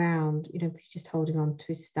around, you know, if he's just holding on to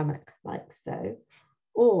his stomach like so.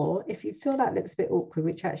 Or if you feel that looks a bit awkward,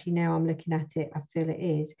 which actually now I'm looking at it, I feel it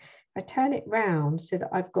is. I turn it round so that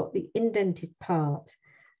I've got the indented part.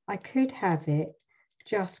 I could have it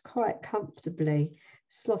just quite comfortably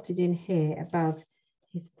slotted in here above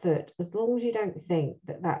his foot, as long as you don't think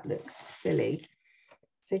that that looks silly.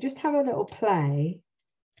 So just have a little play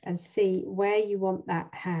and see where you want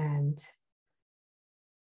that hand.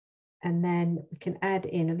 And then we can add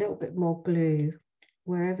in a little bit more glue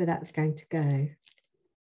wherever that's going to go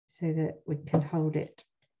so that we can hold it,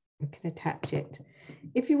 we can attach it.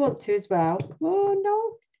 If you want to as well, oh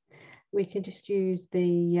no, we can just use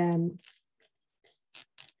the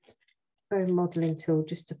bone modeling tool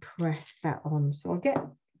just to press that on. So I'll get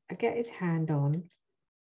and get his hand on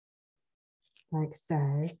like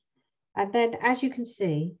so. And then, as you can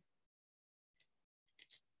see,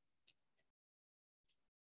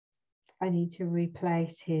 I need to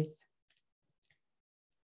replace his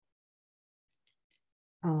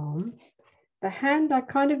arm. The hand, I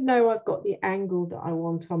kind of know I've got the angle that I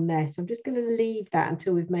want on there. So I'm just going to leave that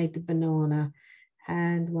until we've made the banana.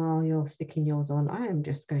 And while you're sticking yours on, I am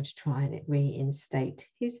just going to try and reinstate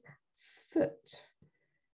his foot.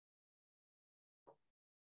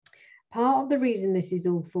 Part of the reason this is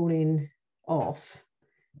all falling off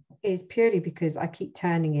is purely because I keep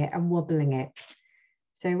turning it and wobbling it.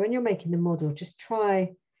 So when you're making the model, just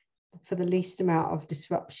try for the least amount of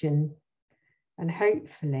disruption, and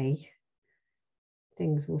hopefully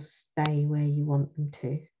things will stay where you want them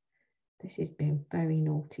to. This is being very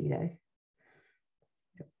naughty though.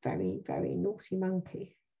 A very, very naughty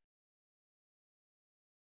monkey.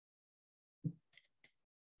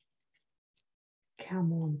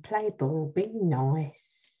 Come on, play ball, be nice.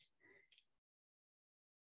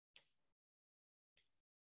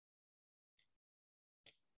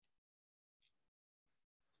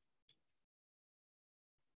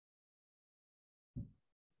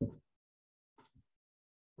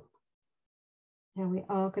 Now we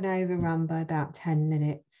are going to overrun by about 10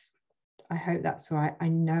 minutes. I hope that's all right. I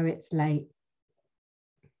know it's late.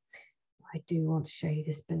 I do want to show you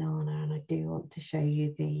this banana, and I do want to show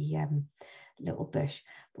you the little bush.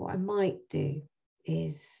 But what I might do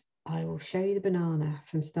is I will show you the banana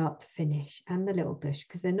from start to finish and the little bush,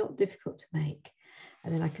 because they're not difficult to make.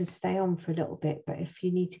 And then I can stay on for a little bit, but if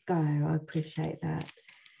you need to go, I appreciate that.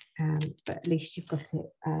 But at least you've got it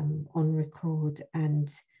on record,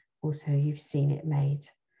 and also you've seen it made.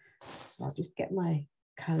 So I'll just get my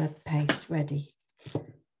colour paste ready. But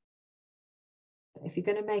if you're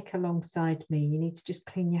going to make alongside me, you need to just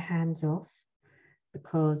clean your hands off,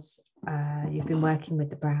 because you've been working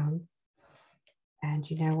with the brown, and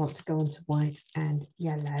you now want to go on to white and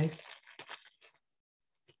yellow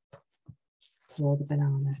for the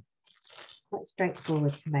banana. Quite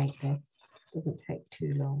straightforward to make this, doesn't take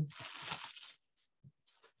too long.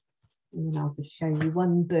 And then I'll just show you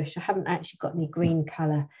one bush. I haven't actually got any green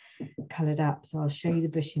colour coloured up, so I'll show you the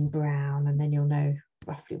bush in brown, and then you'll know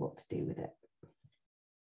roughly what to do with it.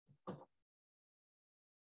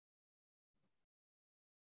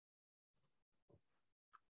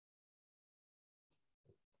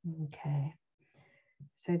 Okay,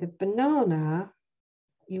 so the banana,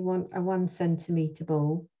 you want a 1 centimetre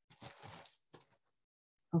ball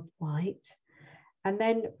of white, and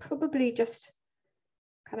then probably just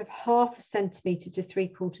kind of 1/2 centimetre to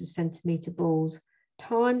 3/4 centimetre balls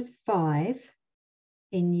times 5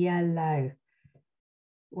 in yellow.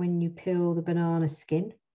 When you peel the banana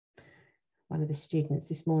skin, one of the students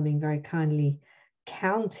this morning very kindly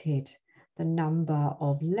counted the number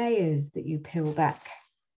of layers that you peel back.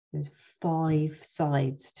 There's 5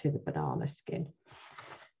 sides to the banana skin.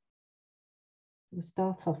 We'll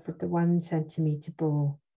start off with the 1 centimetre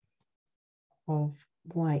ball of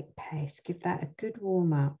white paste. Give that a good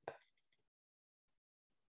warm up.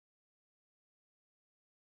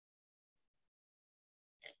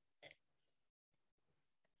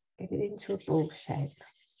 Get it into a ball shape.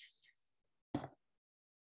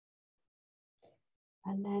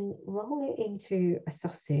 And then roll it into a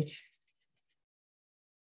sausage.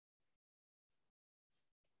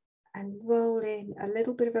 And roll in a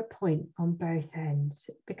little bit of a point on both ends.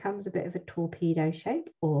 It becomes a bit of a torpedo shape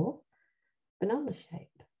or banana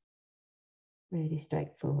shape. Really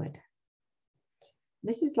straightforward.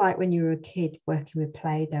 This is like when you were a kid working with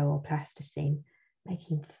Play-Doh or plasticine,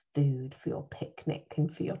 making food for your picnic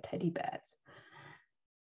and for your teddy bears.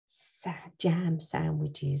 Jam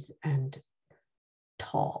sandwiches and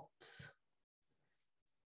tarts.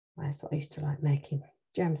 That's what I used to like making,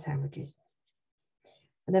 jam sandwiches.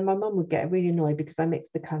 And then my mum would get really annoyed because I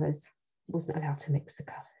mixed the colours. I wasn't allowed to mix the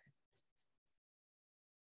colours.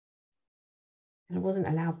 And I wasn't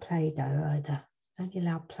allowed Play-Doh either. I was only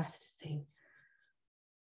allowed plasticine.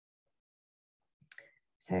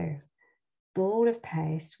 So, ball of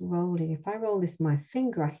paste rolling. If I roll this with my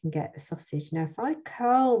finger, I can get the sausage. Now, if I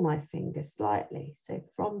curl my finger slightly, so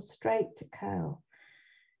from straight to curl,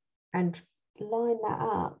 and line that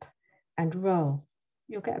up and roll,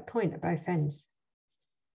 you'll get a point at both ends,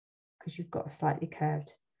 because you've got a slightly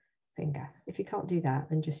curved finger. If you can't do that,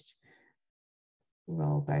 then just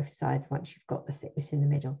roll both sides once you've got the thickness in the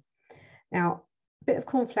middle. Now, a bit of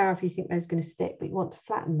corn flour if you think those are going to stick, but you want to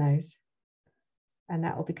flatten those, and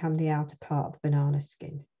that will become the outer part of the banana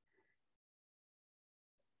skin.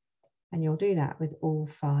 And you'll do that with all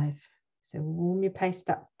 5. So warm your paste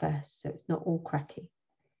up first so it's not all cracky.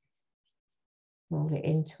 roll it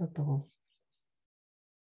into a ball.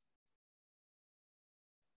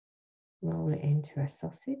 Roll it into a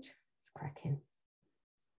sausage. It's cracking.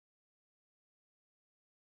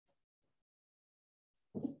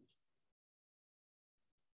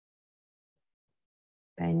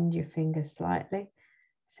 Bend your fingers slightly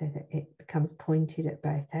so that it becomes pointed at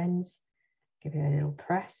both ends. Give it a little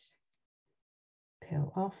press.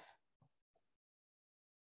 Peel off.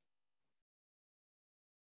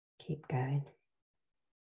 Keep going.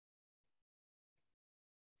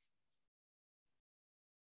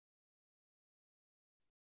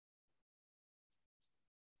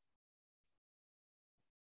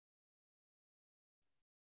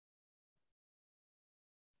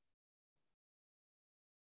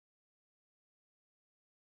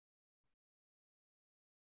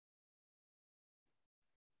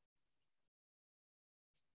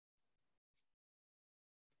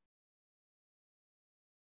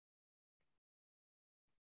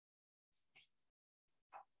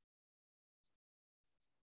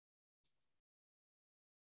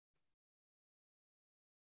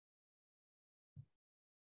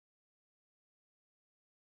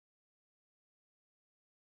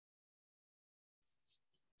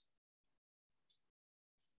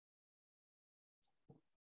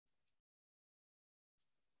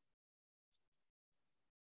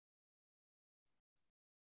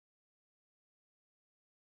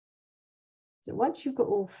 So once you've got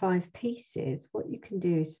all 5 pieces, what you can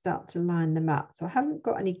do is start to line them up. So I haven't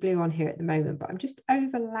got any glue on here at the moment, but I'm just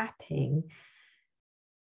overlapping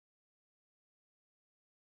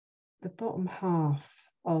the bottom half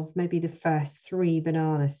of maybe the first 3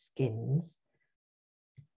 banana skins,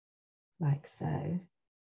 like so.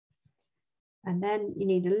 And then you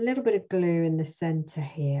need a little bit of glue in the center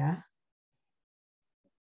here.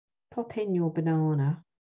 Pop in your banana.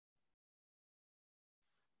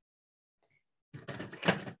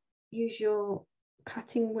 Use your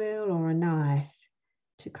cutting wheel or a knife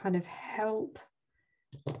to kind of help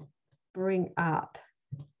bring up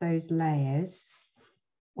those layers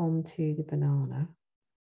onto the banana.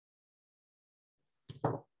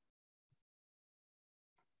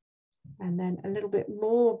 And then a little bit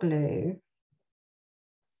more glue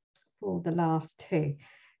for the last 2.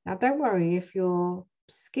 Now don't worry if your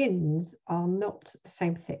skins are not the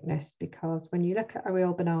same thickness, because when you look at a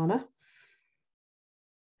real banana,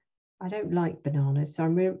 I don't like bananas, so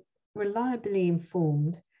I'm reliably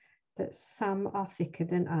informed that some are thicker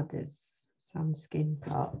than others. Some skin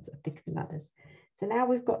parts are thicker than others. So now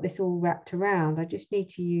we've got this all wrapped around, I just need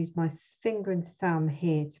to use my finger and thumb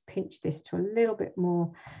here to pinch this to a little bit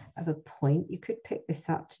more of a point. You could pick this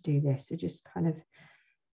up to do this. So just kind of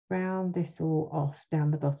round this all off down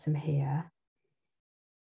the bottom here.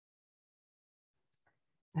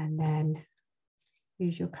 And then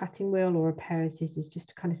use your cutting wheel or a pair of scissors just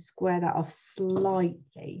to kind of square that off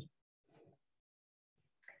slightly.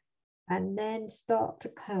 And then start to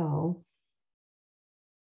curl.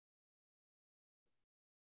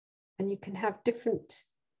 And you can have different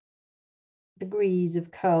degrees of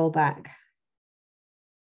curl back.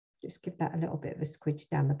 Just give that a little bit of a squidge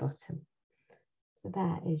down the bottom. So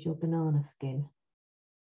that is your banana skin.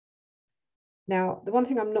 Now, the one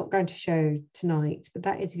thing I'm not going to show tonight, but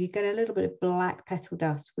that is if you get a little bit of black petal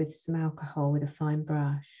dust with some alcohol with a fine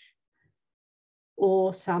brush,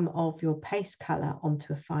 or some of your paste colour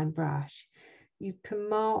onto a fine brush, you can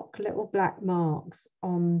mark little black marks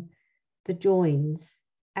on the joins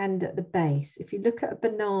and at the base. If you look at a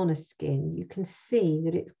banana skin, you can see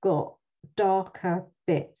that it's got darker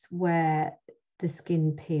bits where the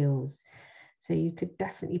skin peels. So you could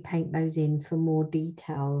definitely paint those in for more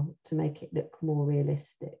detail to make it look more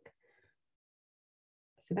realistic.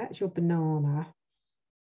 So that's your banana.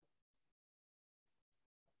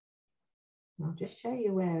 I'll just show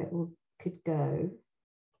you where it could go.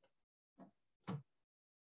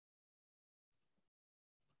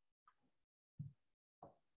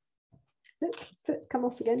 Look, his foot's come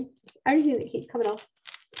off again. It's the only thing that keeps coming off.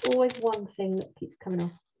 It's always one thing that keeps coming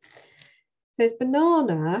off. So his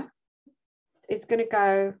banana is going to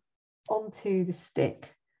go onto the stick.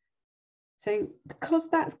 So because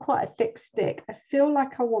that's quite a thick stick, I feel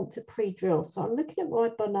like I want to pre-drill. So I'm looking at my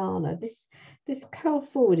banana. This curl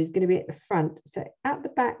forward is going to be at the front. So at the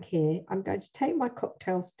back here, I'm going to take my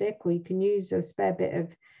cocktail stick, or you can use a spare bit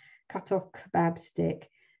of cut off kebab stick,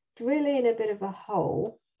 drill in a bit of a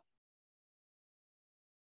hole.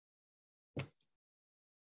 A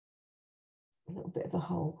little bit of a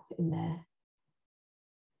hole in there.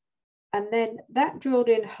 And then that drilled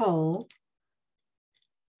in hole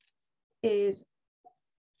is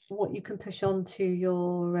what you can push onto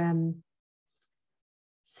your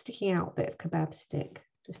sticking out bit of kebab stick.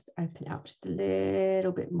 Just open it up just a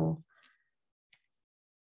little bit more.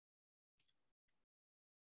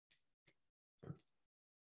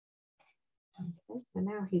 Okay, so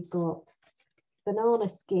now he's got banana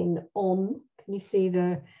skin on. Can you see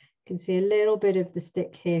you can see a little bit of the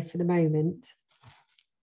stick here for the moment.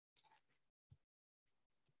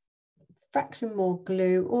 Fraction more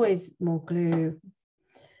glue, always more glue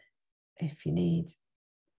if you need.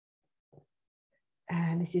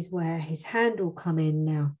 And this is where his hand will come in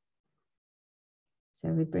now. So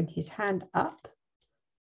we bring his hand up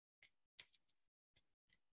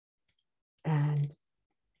and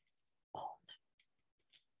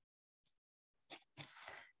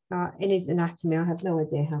in his anatomy, I have no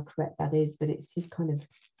idea how correct that is, but it's his kind of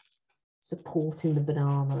supporting the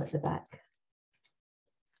banana at the back.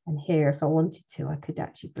 And here, if I wanted to, I could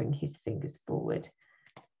actually bring his fingers forward,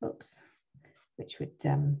 oops, which would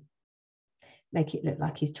make it look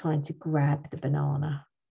like he's trying to grab the banana.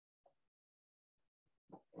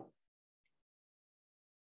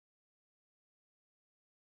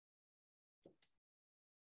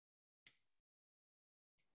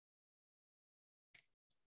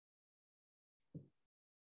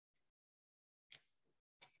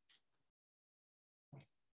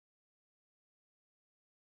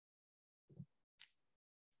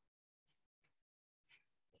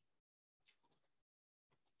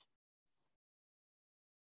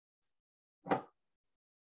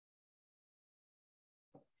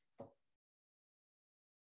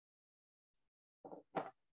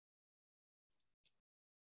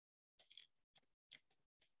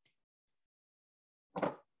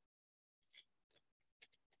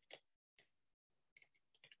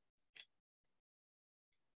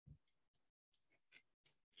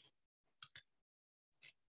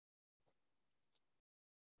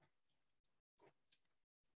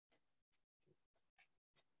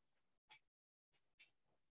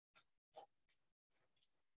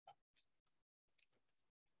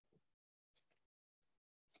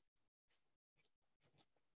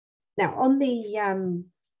 Now on the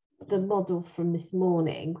model from this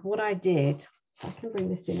morning, what I did, I can bring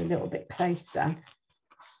this in a little bit closer.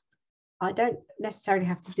 I don't necessarily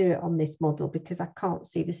have to do it on this model because I can't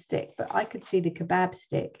see the stick, but I could see the kebab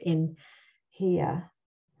stick in here.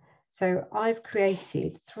 So I've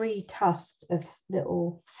created 3 tufts of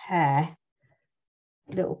little hair,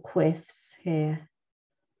 little quiffs here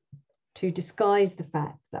to disguise the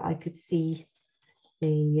fact that I could see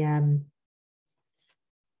the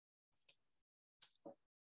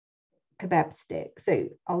kebab stick. So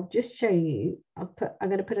I'll just show you. I'm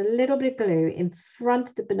going to put a little bit of glue in front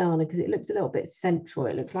of the banana because it looks a little bit central.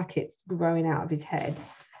 It looks like it's growing out of his head.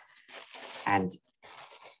 And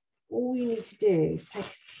all you need to do is take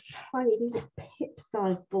tiny, these are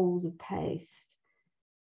pip-sized balls of paste.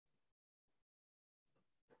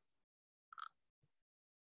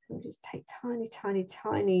 So just take tiny, tiny,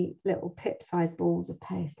 tiny little pip-sized balls of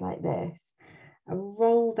paste like this and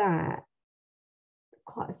roll that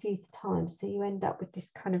quite a few times so you end up with this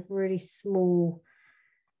kind of really small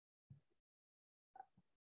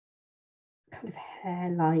kind of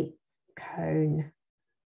hair-like cone.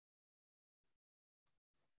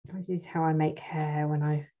 This is how I make hair when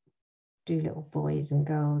I do little boys and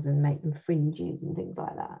girls and make them fringes and things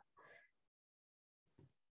like that.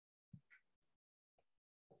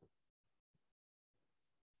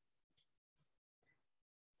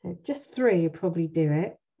 So just 3 would probably do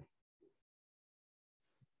it.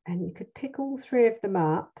 And you could pick all 3 of them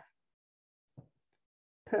up,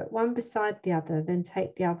 put one beside the other, then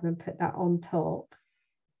take the other and put that on top.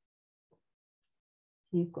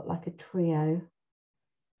 So you've got like a trio.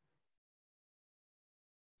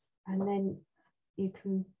 And then you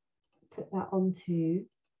can put that onto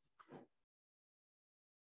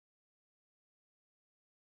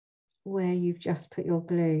where you've just put your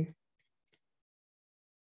glue.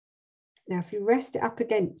 Now, if you rest it up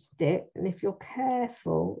against it, and if you're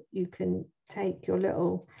careful, you can take your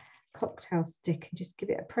little cocktail stick and just give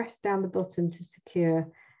it a press down the bottom to secure,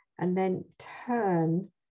 and then turn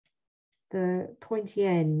the pointy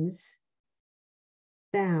ends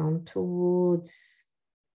down towards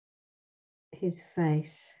his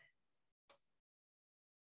face.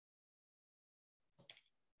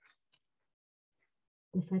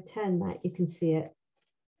 If I turn that, you can see it.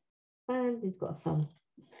 And he's got a thumb.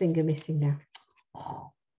 Finger missing now.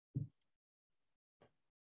 Oh.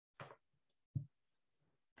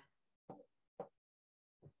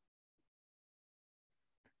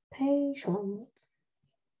 Patience.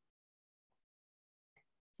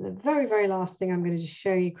 So the very, very last thing I'm going to just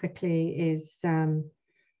show you quickly is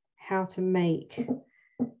how to make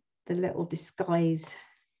the little disguise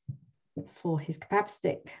for his kebab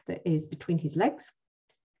stick that is between his legs.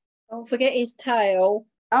 Don't forget his tail.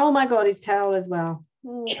 Oh my God, his tail as well.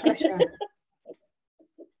 Oh, pressure.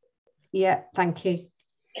 Yeah, thank you.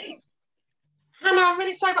 Hannah, I'm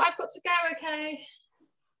really sorry, but I've got to go, okay?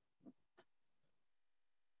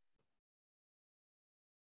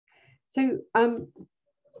 So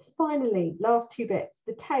finally, last two bits,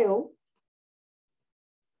 the tail.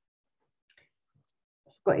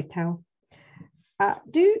 Got his tail.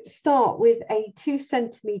 Do start with a 2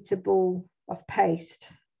 centimetre ball of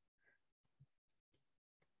paste.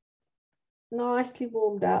 Nicely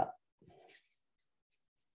warmed up.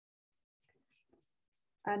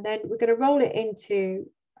 And then we're going to roll it into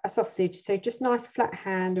a sausage. So just nice flat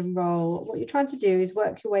hand and roll. What you're trying to do is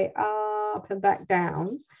work your way up and back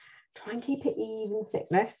down. Try and keep it even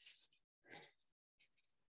thickness.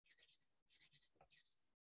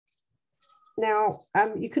 Now,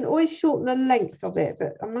 you can always shorten the length of it,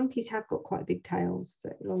 but monkeys have got quite big tails, so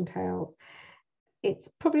long tails. It's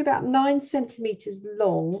probably about 9 centimetres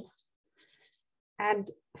long, and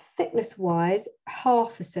thickness-wise,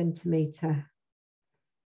 1/2 centimetre.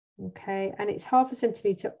 Okay, and it's 1/2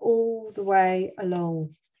 centimetre all the way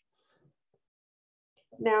along.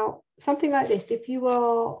 Now, something like this, if you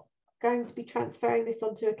are going to be transferring this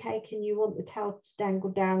onto a cake and you want the tail to dangle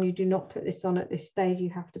down, you do not put this on at this stage. You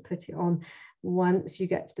have to put it on once you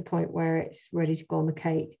get to the point where it's ready to go on the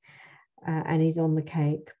cake and he's on the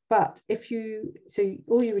cake. But if you, so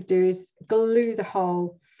all you would do is glue the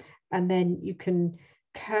hole and then you can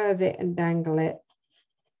curve it and dangle it,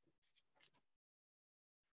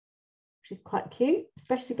 which is quite cute,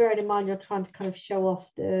 especially bearing in mind you're trying to kind of show off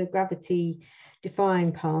the gravity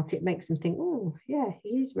defying part. It makes them think, oh yeah,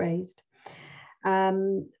 he is raised.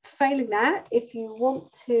 Failing that, if you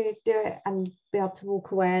want to do it and be able to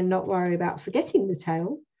walk away and not worry about forgetting the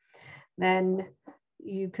tail, then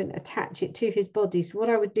you can attach it to his body. So what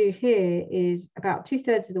I would do here is about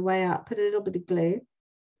 2/3 of the way up, put a little bit of glue,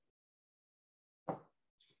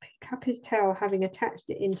 pick up his tail having attached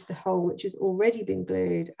it into the hole which has already been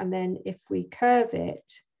glued, and then if we curve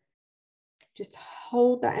it, just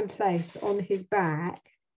hold that in place on his back.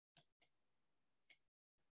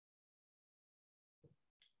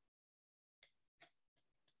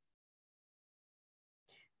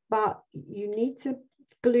 But you need to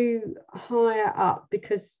glue higher up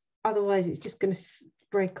because otherwise it's just going to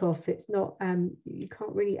break off. It's not, you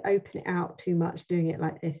can't really open it out too much doing it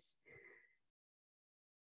like this.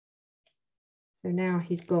 So now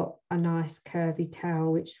he's got a nice curvy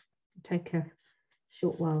tail, which will take a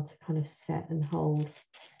short while to kind of set and hold.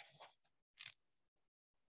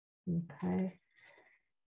 Okay.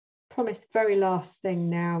 Promise very last thing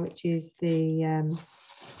now, which is the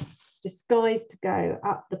disguise to go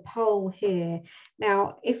up the pole here.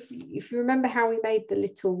 Now, if you remember how we made the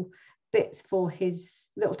little bits for his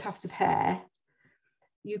little tufts of hair,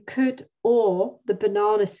 you could, or the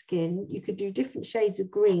banana skin, you could do different shades of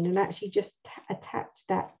green and actually just attach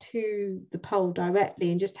that to the pole directly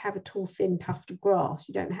and just have a tall, thin tuft of grass.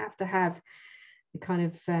 You don't have to have the kind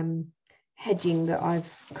of hedging that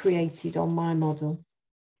I've created on my model.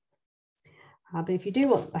 But if you do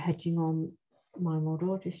want the hedging on my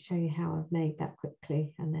model, I'll just show you how I've made that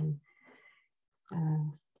quickly, and then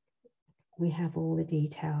we have all the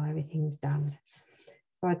detail, everything's done.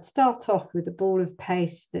 So I'd start off with a ball of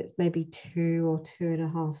paste that's maybe 2 or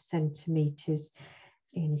 2.5 centimetres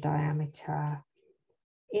in diameter,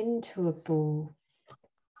 into a ball,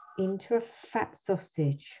 into a fat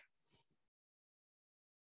sausage.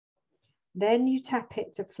 Then you tap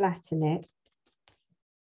it to flatten it,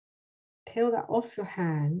 peel that off your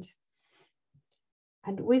hand,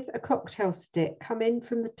 and with a cocktail stick, come in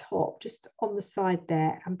from the top, just on the side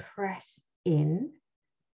there, and press in.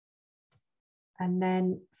 And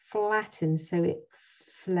then flatten so it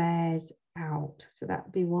flares out. So that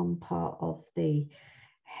would be one part of the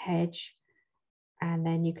hedge. And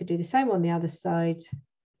then you could do the same on the other side.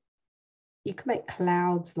 You can make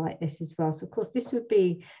clouds like this as well. So of course this would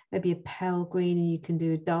be maybe a pale green, and you can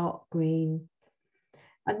do a dark green.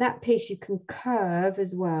 And that piece you can curve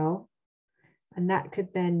as well. And that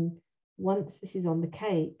could then, once this is on the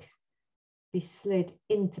cake, be slid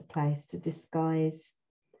into place to disguise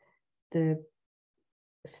the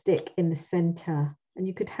stick in the center. And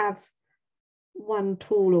you could have one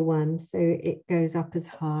taller one so it goes up as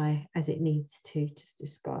high as it needs to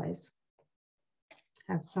disguise.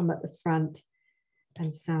 Have some at the front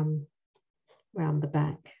and some round the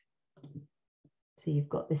back. So you've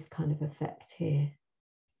got this kind of effect here.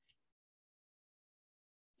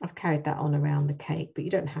 I've carried that on around the cake, but you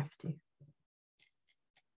don't have to.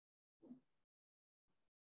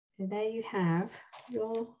 So there you have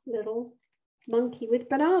your little monkey with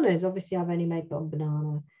bananas. Obviously, I've only made one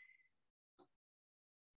banana.